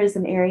 Hyder is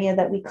an area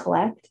that we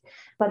collect,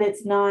 but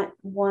it's not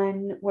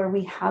one where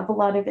we have a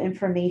lot of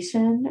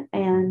information.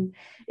 And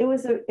it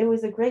was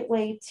a great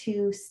way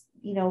to,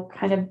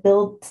 kind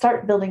of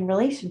start building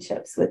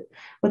relationships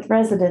with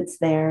residents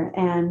there,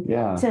 and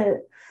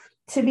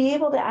to be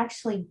able to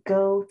actually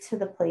go to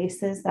the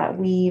places that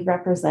we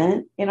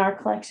represent in our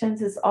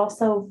collections is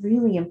also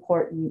really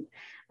important,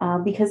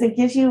 because it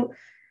gives you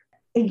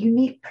a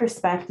unique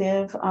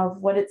perspective of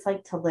what it's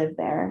like to live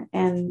there.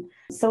 And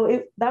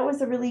so that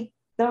was really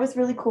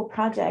cool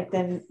project.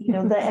 And,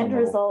 the end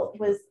result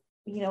was,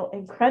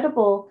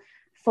 incredible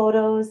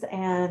photos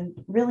and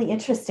really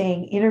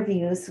interesting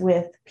interviews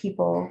with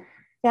people.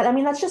 Yeah, I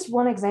mean, that's just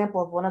one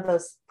example of one of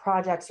those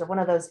projects or one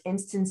of those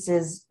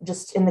instances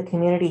just in the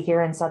community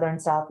here in Southern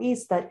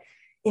Southeast that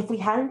if we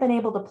hadn't been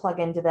able to plug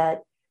into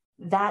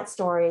that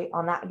story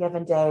on that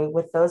given day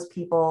with those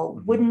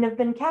people wouldn't have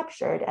been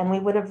captured. And we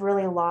would have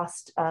really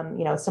lost,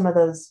 some of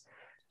those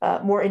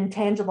more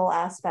intangible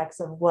aspects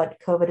of what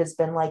COVID has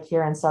been like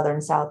here in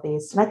Southern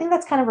Southeast. And I think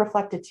that's kind of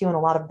reflected too in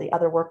a lot of the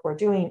other work we're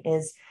doing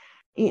is,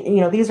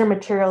 these are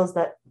materials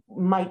that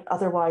might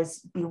otherwise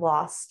be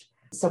lost.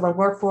 So when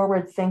we're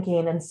forward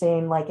thinking and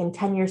saying like in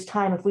 10 years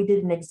time, if we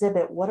did an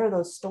exhibit, what are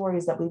those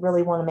stories that we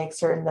really want to make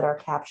certain that are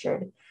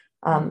captured?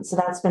 So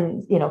that's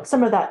been,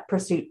 some of that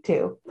pursuit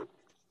too.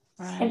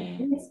 Right.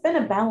 And it's been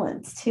a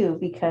balance too,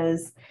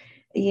 because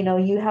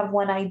you have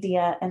one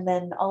idea and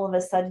then all of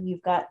a sudden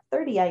you've got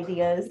 30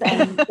 ideas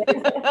and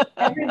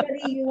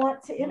everybody you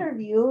want to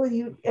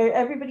interview,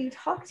 everybody you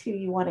talk to,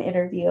 you want to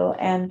interview.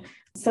 And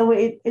so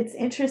it's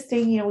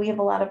interesting, we have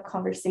a lot of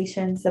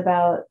conversations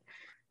about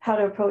how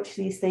to approach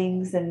these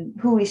things and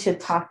who we should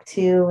talk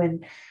to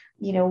and,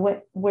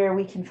 where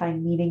we can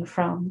find meaning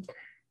from.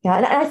 Yeah.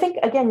 And I think,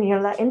 again,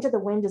 that Into the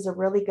Wind is a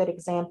really good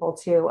example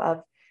too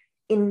of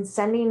in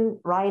sending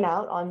Ryan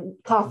out on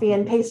coffee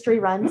and pastry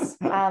runs,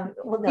 and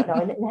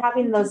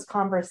having those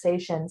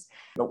conversations,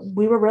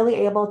 we were really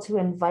able to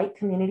invite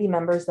community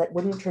members that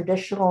wouldn't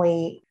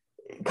traditionally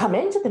come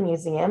into the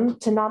museum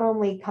to not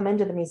only come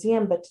into the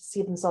museum, but to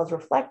see themselves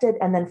reflected.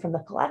 And then from the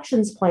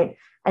collections point,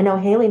 I know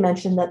Haley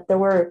mentioned that there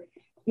were,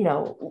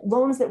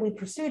 loans that we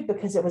pursued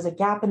because it was a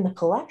gap in the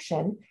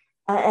collection.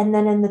 And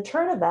then in the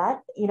turn of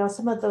that,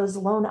 some of those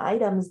loan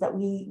items that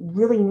we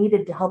really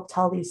needed to help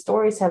tell these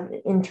stories have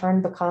in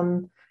turn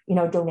become,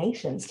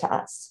 donations to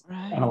us.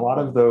 Right. And a lot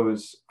of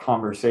those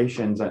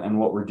conversations and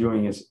what we're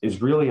doing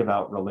is really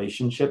about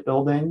relationship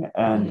building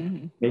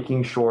and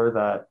making sure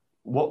that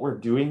what we're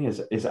doing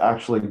is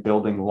actually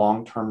building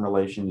long-term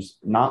relations,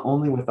 not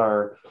only with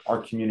our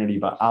community,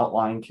 but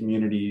outlying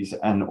communities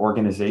and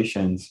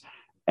organizations.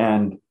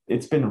 And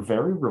it's been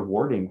very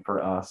rewarding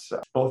for us,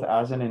 both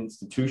as an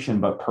institution,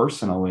 but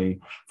personally,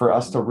 for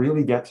us to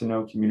really get to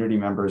know community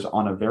members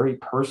on a very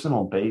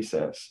personal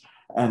basis.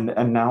 And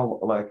now,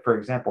 like, for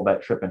example,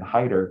 that trip in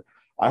Hyder,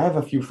 I have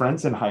a few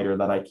friends in Hyder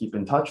that I keep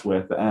in touch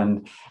with.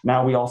 And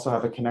now we also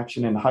have a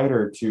connection in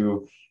Hyder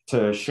to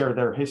share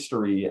their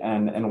history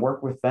and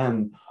work with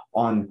them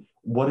on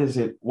what does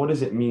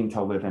it mean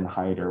to live in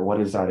Hyder? What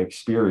is that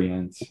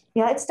experience?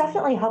 Yeah, it's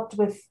definitely helped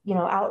with,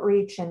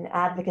 outreach and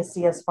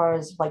advocacy as far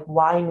as like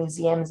why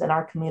museums in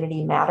our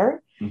community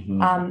matter.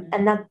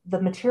 And that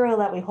the material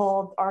that we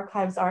hold,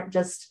 archives aren't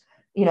just,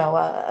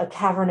 a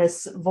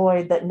cavernous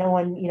void that no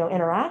one,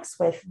 interacts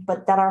with,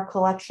 but that our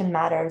collection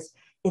matters.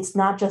 It's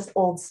not just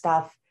old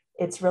stuff.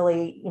 It's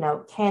really,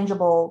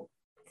 tangible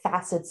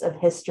facets of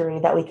history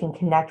that we can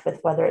connect with,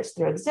 whether it's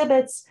through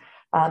exhibits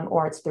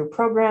or it's through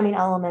programming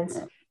elements.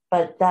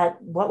 But that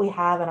what we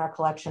have in our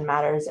collection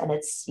matters, and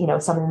it's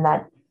something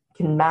that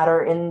can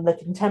matter in the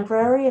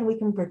contemporary, and we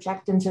can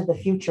project into the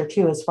future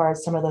too, as far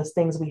as some of those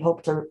things we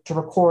hope to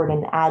record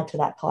and add to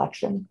that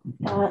collection.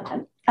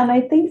 And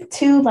I think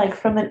too, like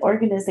from an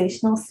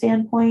organizational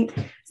standpoint,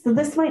 so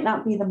this might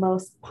not be the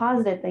most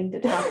positive thing to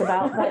talk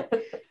about,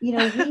 but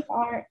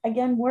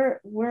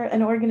we're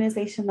an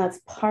organization that's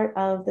part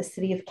of the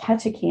city of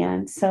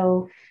Ketchikan,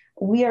 so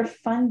we are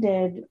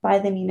funded by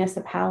the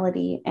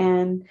municipality,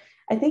 and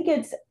I think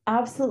it's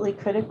absolutely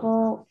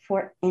critical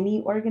for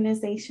any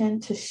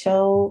organization to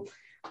show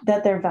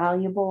that they're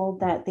valuable,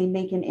 that they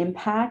make an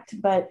impact.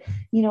 But,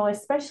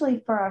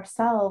 especially for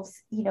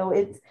ourselves,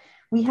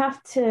 we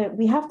have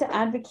to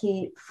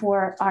advocate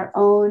for our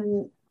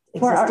own,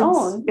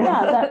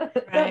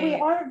 that we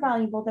are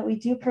valuable, that we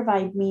do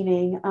provide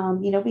meaning,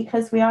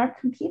 because we are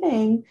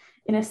competing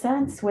in a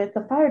sense with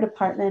the fire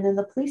department and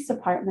the police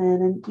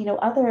department and,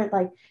 other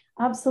like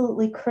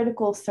absolutely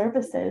critical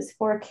services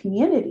for a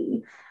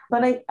community.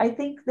 But I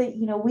think that,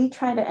 we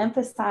try to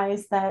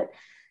emphasize that,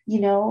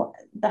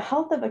 the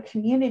health of a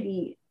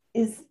community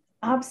is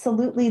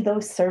absolutely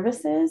those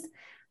services,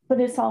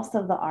 but it's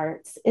also the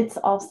arts. It's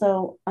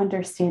also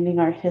understanding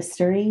our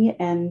history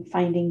and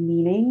finding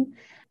meaning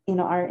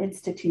in our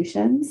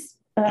institutions.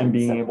 And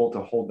being able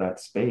to hold that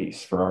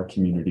space for our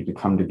community to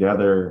come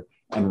together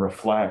and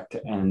reflect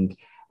and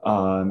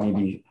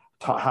maybe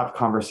have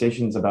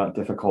conversations about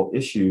difficult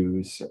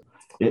issues.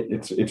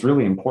 It's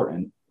really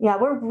important. Yeah,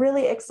 we're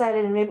really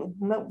excited, and maybe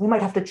we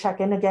might have to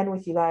check in again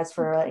with you guys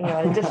for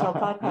an additional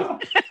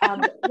podcast.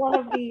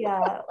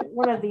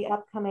 One of the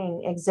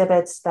upcoming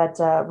exhibits that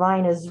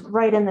Ryan is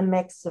right in the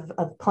mix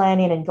of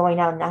planning and going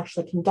out and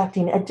actually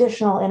conducting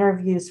additional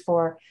interviews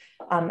for,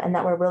 and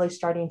that we're really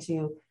starting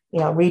to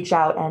reach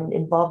out and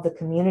involve the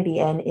community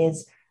in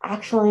is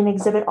actually an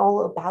exhibit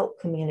all about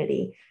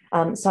community.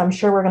 So I'm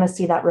sure we're going to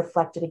see that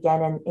reflected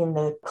again in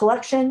the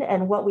collection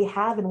and what we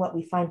have and what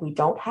we find we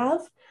don't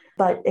have,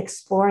 but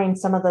exploring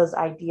some of those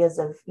ideas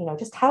of,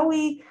 just how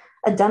we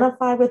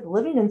identify with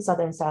living in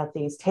Southern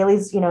Southeast.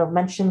 Haley's,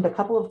 mentioned a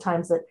couple of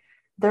times that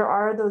there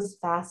are those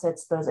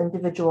facets, those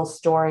individual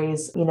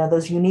stories,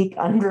 those unique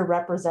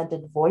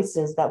underrepresented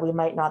voices that we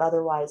might not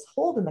otherwise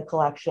hold in the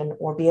collection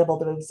or be able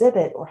to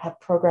exhibit or have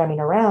programming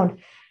around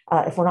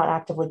if we're not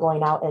actively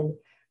going out and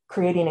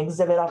creating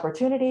exhibit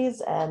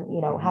opportunities and,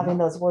 having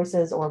those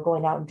voices or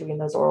going out and doing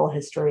those oral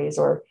histories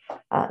or,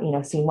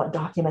 seeing what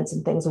documents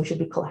and things we should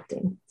be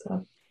collecting.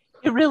 So.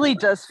 It really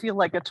does feel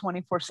like a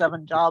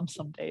 24/7 job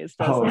some days,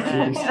 doesn't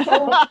it?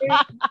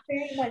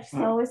 Very much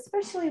so,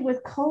 especially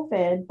with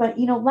COVID. But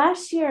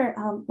last year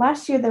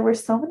there were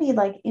so many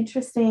like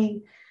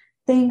interesting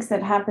things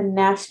that happened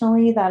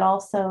nationally that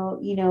also,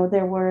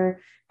 there were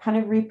kind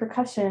of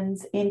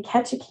repercussions in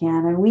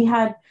Ketchikan, and we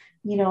had,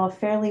 a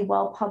fairly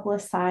well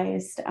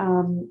publicized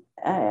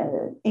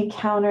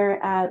encounter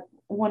at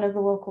one of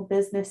the local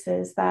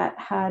businesses that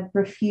had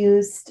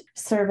refused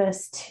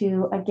service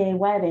to a gay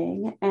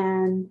wedding.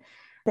 And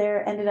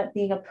there ended up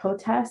being a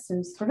protest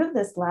and sort of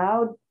this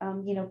loud,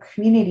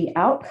 community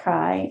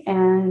outcry,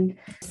 and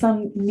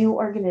some new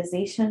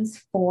organizations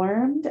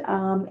formed.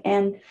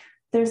 And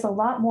there's a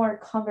lot more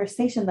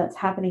conversation that's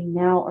happening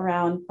now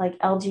around like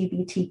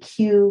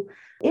LGBTQ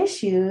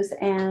issues.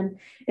 And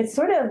it's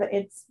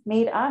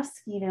made us,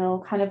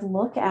 kind of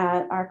look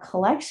at our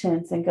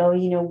collections and go,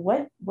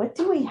 what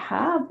do we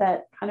have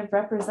that kind of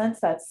represents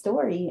that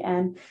story?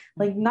 And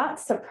like, not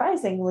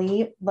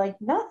surprisingly, like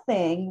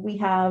nothing we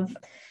have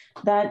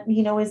that,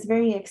 is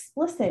very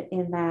explicit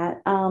in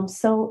that.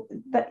 So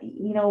that,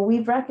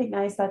 we've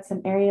recognized that's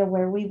an area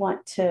where we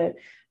want to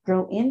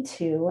grow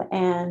into.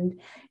 And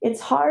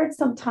it's hard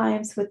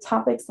sometimes with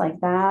topics like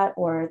that,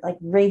 or like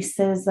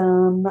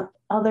racism,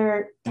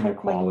 other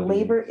type like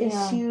labor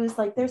issues.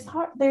 Like it's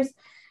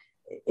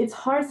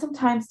hard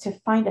sometimes to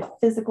find a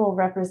physical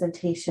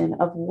representation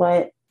of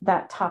what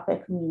that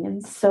topic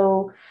means.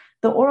 So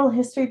the oral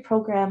history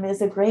program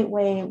is a great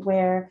way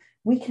where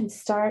we can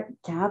start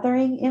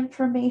gathering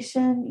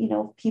information.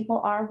 People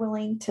are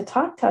willing to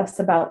talk to us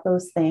about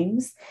those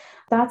things.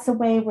 That's a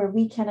way where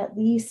we can at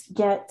least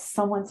get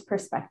someone's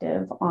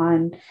perspective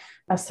on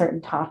a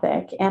certain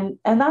topic. And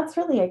that's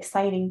really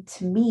exciting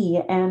to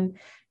me. And,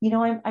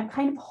 I'm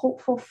kind of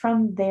hopeful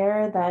from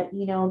there that,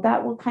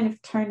 that will kind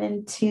of turn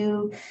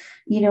into,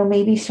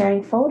 maybe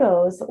sharing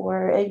photos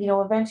or,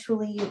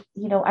 eventually,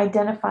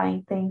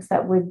 identifying things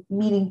that would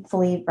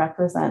meaningfully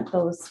represent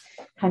those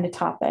kind of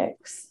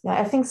topics. Yeah,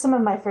 I think some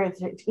of my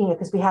favorites,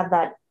 because we have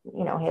that,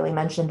 Haley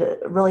mentioned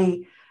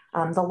really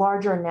the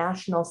larger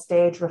national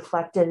stage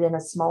reflected in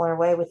a smaller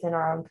way within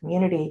our own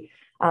community.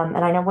 And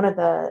I know one of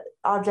the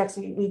objects,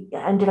 we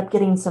ended up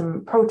getting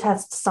some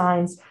protest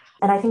signs.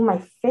 And I think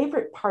my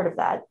favorite part of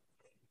that,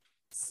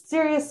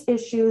 serious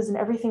issues and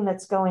everything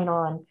that's going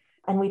on.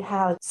 And we'd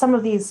have some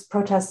of these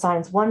protest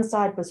signs. One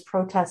side was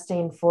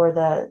protesting for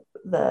the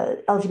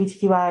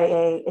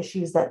LGBTQIA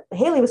issues that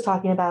Haley was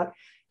talking about.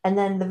 And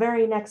then the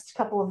very next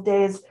couple of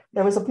days,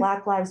 there was a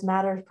Black Lives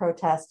Matter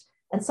protest.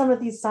 And some of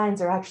these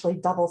signs are actually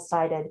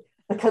double-sided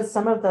because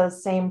some of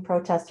those same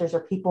protesters or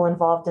people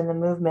involved in the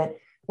movement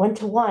went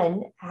to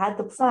one, had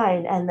the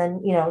sign, and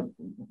then,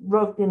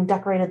 wrote and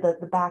decorated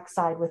the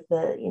backside with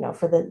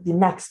for the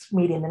next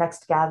meeting, the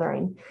next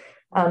gathering.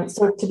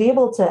 So to be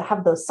able to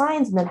have those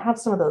signs and then have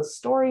some of those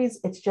stories,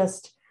 it's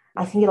just,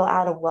 I think it'll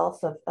add a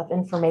wealth of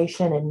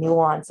information and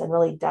nuance and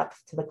really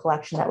depth to the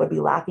collection that would be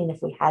lacking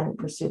if we hadn't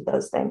pursued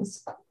those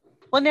things.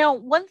 Well, now,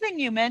 one thing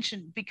you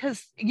mentioned,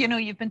 because,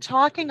 you've been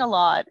talking a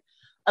lot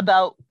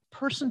about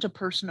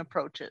person-to-person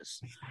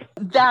approaches.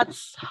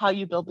 That's how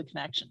you build the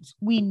connections.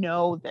 We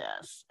know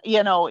this.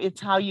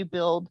 It's how you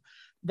build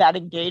that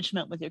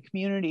engagement with your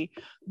community.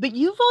 But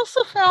you've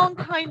also found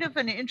kind of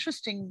an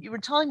interesting, you were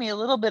telling me a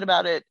little bit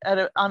about it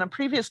on a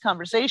previous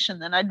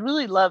conversation, and I'd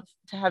really love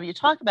to have you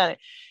talk about it.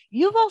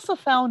 You've also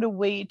found a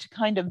way to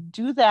kind of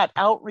do that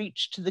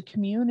outreach to the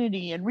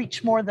community and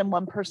reach more than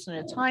one person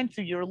at a time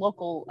through your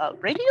local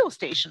radio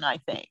station, I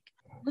think.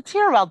 Let's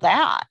hear about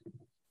that.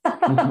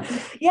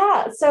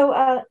 Yeah.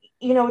 So,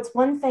 it's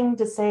one thing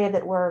to say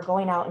that we're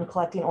going out and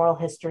collecting oral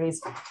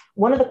histories.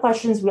 One of the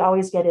questions we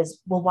always get is,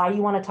 well, why do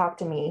you want to talk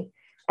to me?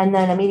 And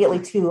then immediately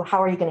to,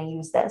 how are you going to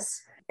use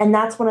this? And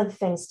that's one of the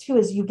things too,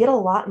 is you get a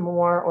lot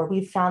more, or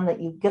we've found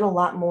that you get a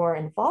lot more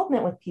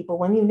involvement with people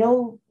when you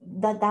know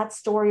that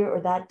story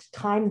or that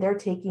time they're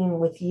taking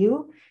with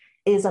you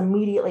is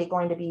immediately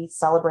going to be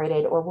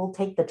celebrated, or will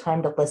take the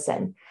time to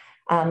listen.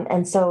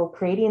 And so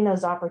creating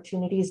those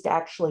opportunities to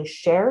actually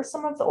share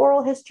some of the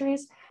oral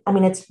histories. I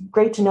mean, it's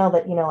great to know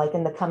that, like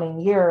in the coming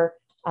year,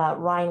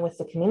 Ryan with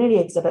the community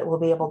exhibit will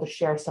be able to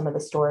share some of the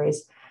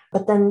stories.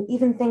 But then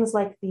even things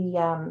like we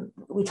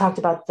talked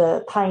about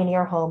the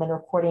Pioneer Home and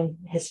recording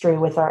history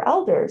with our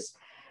elders,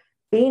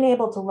 being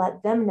able to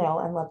let them know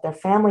and let their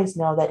families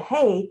know that,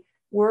 hey,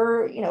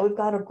 we've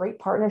got a great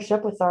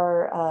partnership with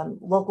our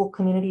local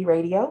community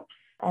radio.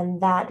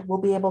 and that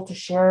we'll be able to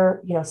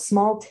share,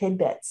 small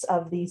tidbits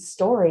of these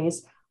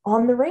stories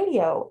on the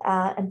radio,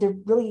 and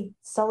to really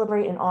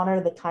celebrate and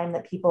honor the time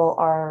that people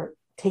are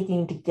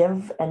taking to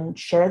give and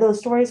share those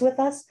stories with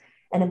us,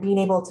 and in being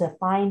able to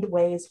find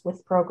ways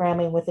with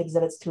programming, with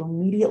exhibits, to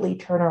immediately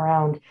turn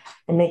around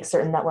and make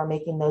certain that we're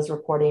making those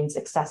recordings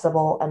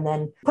accessible and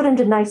then put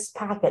into nice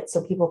packets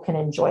so people can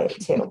enjoy it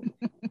too.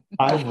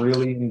 I've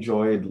really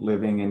enjoyed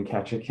living in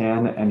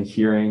Ketchikan and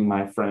hearing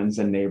my friends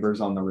and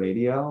neighbors on the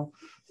radio.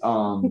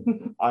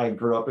 I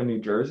grew up in New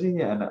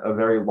Jersey and a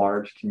very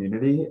large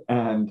community,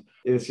 and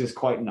it's just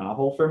quite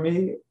novel for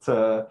me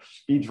to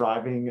be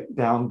driving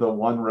down the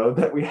one road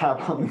that we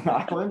have on the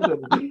island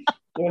and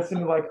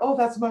listening like, oh,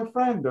 that's my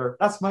friend, or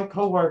that's my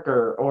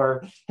coworker,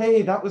 or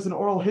hey, that was an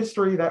oral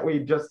history that we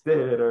just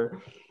did,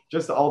 or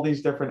just all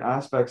these different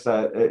aspects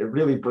that it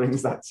really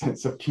brings that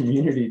sense of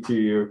community to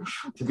you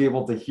to be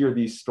able to hear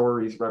these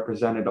stories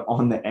represented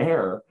on the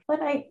air.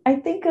 But I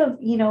think of,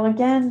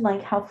 again,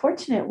 like how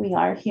fortunate we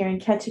are here in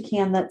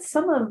Ketchikan that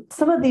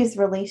some of these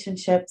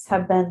relationships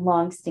have been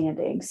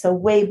longstanding. So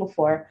way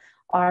before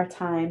our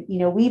time,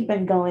 we've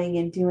been going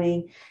and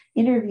doing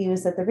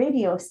interviews at the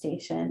radio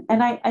station.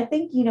 And I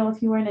think,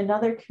 if you were in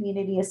another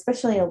community,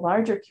 especially a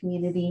larger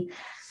community,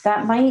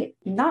 that might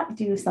not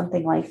do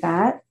something like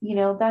that,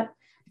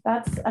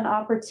 that's an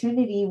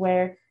opportunity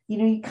where,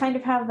 you kind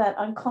of have that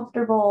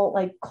uncomfortable,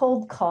 like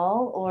cold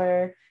call,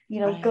 or,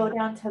 go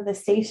down to the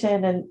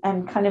station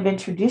and kind of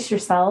introduce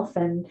yourself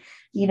and,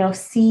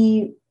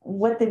 see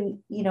what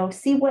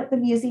the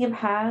museum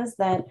has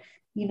that,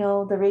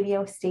 the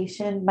radio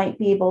station might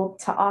be able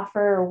to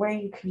offer, or where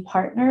you can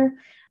partner.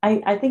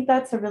 I think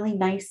that's a really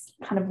nice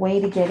kind of way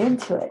to get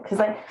into it.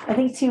 Because I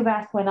think too,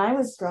 back when I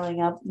was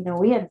growing up,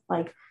 we had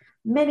like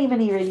many,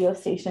 many radio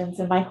stations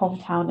in my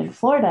hometown in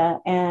Florida.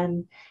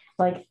 And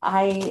like,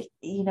 I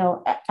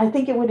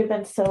think it would have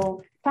been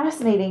so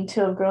fascinating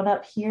to have grown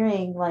up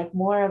hearing like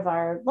more of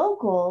our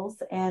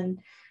locals and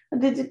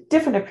the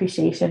different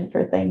appreciation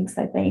for things,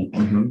 I think.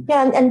 Mm-hmm.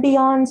 Yeah, and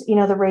beyond,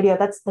 the radio,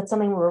 that's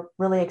something we're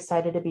really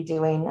excited to be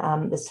doing,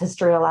 this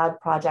History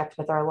Aloud project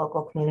with our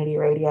local community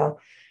radio.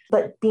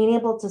 But being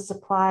able to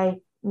supply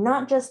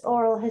not just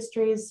oral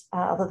histories,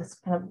 although that's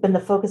kind of been the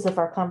focus of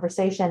our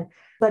conversation,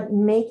 but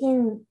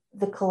making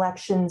the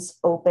collections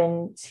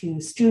open to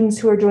students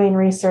who are doing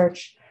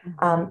research,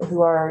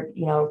 who are,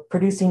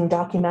 producing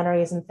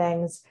documentaries and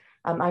things.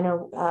 I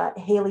know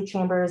Haley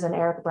Chambers and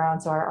Eric Brown,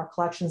 so our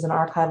collections and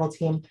archival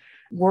team,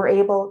 were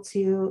able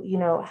to,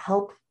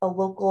 help a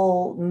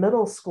local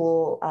middle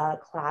school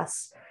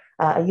class,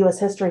 a U.S.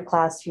 history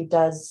class who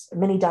does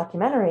mini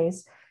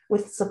documentaries,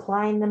 with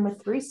supplying them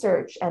with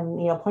research and,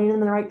 pointing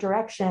them in the right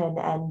direction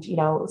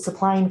and,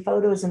 supplying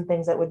photos and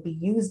things that would be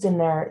used in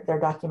their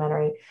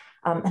documentary.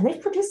 And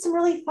they've produced some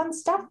really fun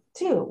stuff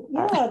too.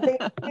 Yeah, they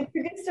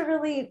produced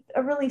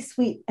a really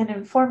sweet and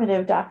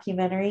informative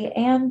documentary,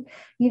 and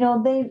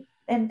they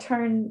in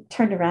turn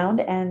turned around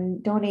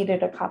and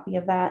donated a copy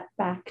of that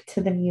back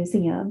to the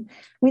museum.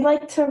 We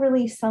like to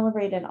really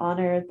celebrate and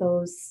honor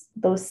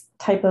those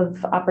type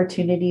of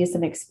opportunities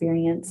and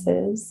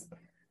experiences.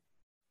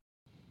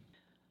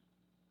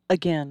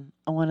 Again,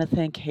 I want to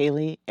thank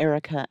Haley,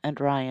 Erica, and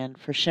Ryan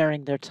for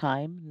sharing their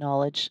time,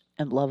 knowledge,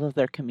 and love of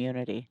their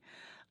community.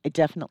 I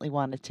definitely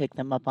want to take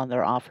them up on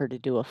their offer to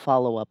do a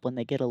follow-up when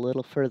they get a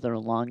little further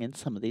along in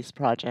some of these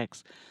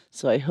projects,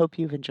 so I hope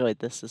you've enjoyed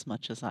this as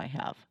much as I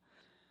have.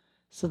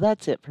 So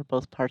that's it for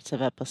both parts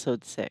of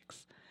Episode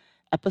 6.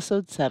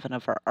 Episode 7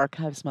 of our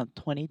Archives Month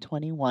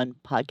 2021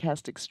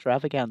 podcast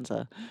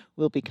extravaganza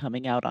will be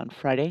coming out on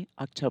Friday,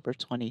 October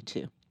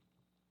 22.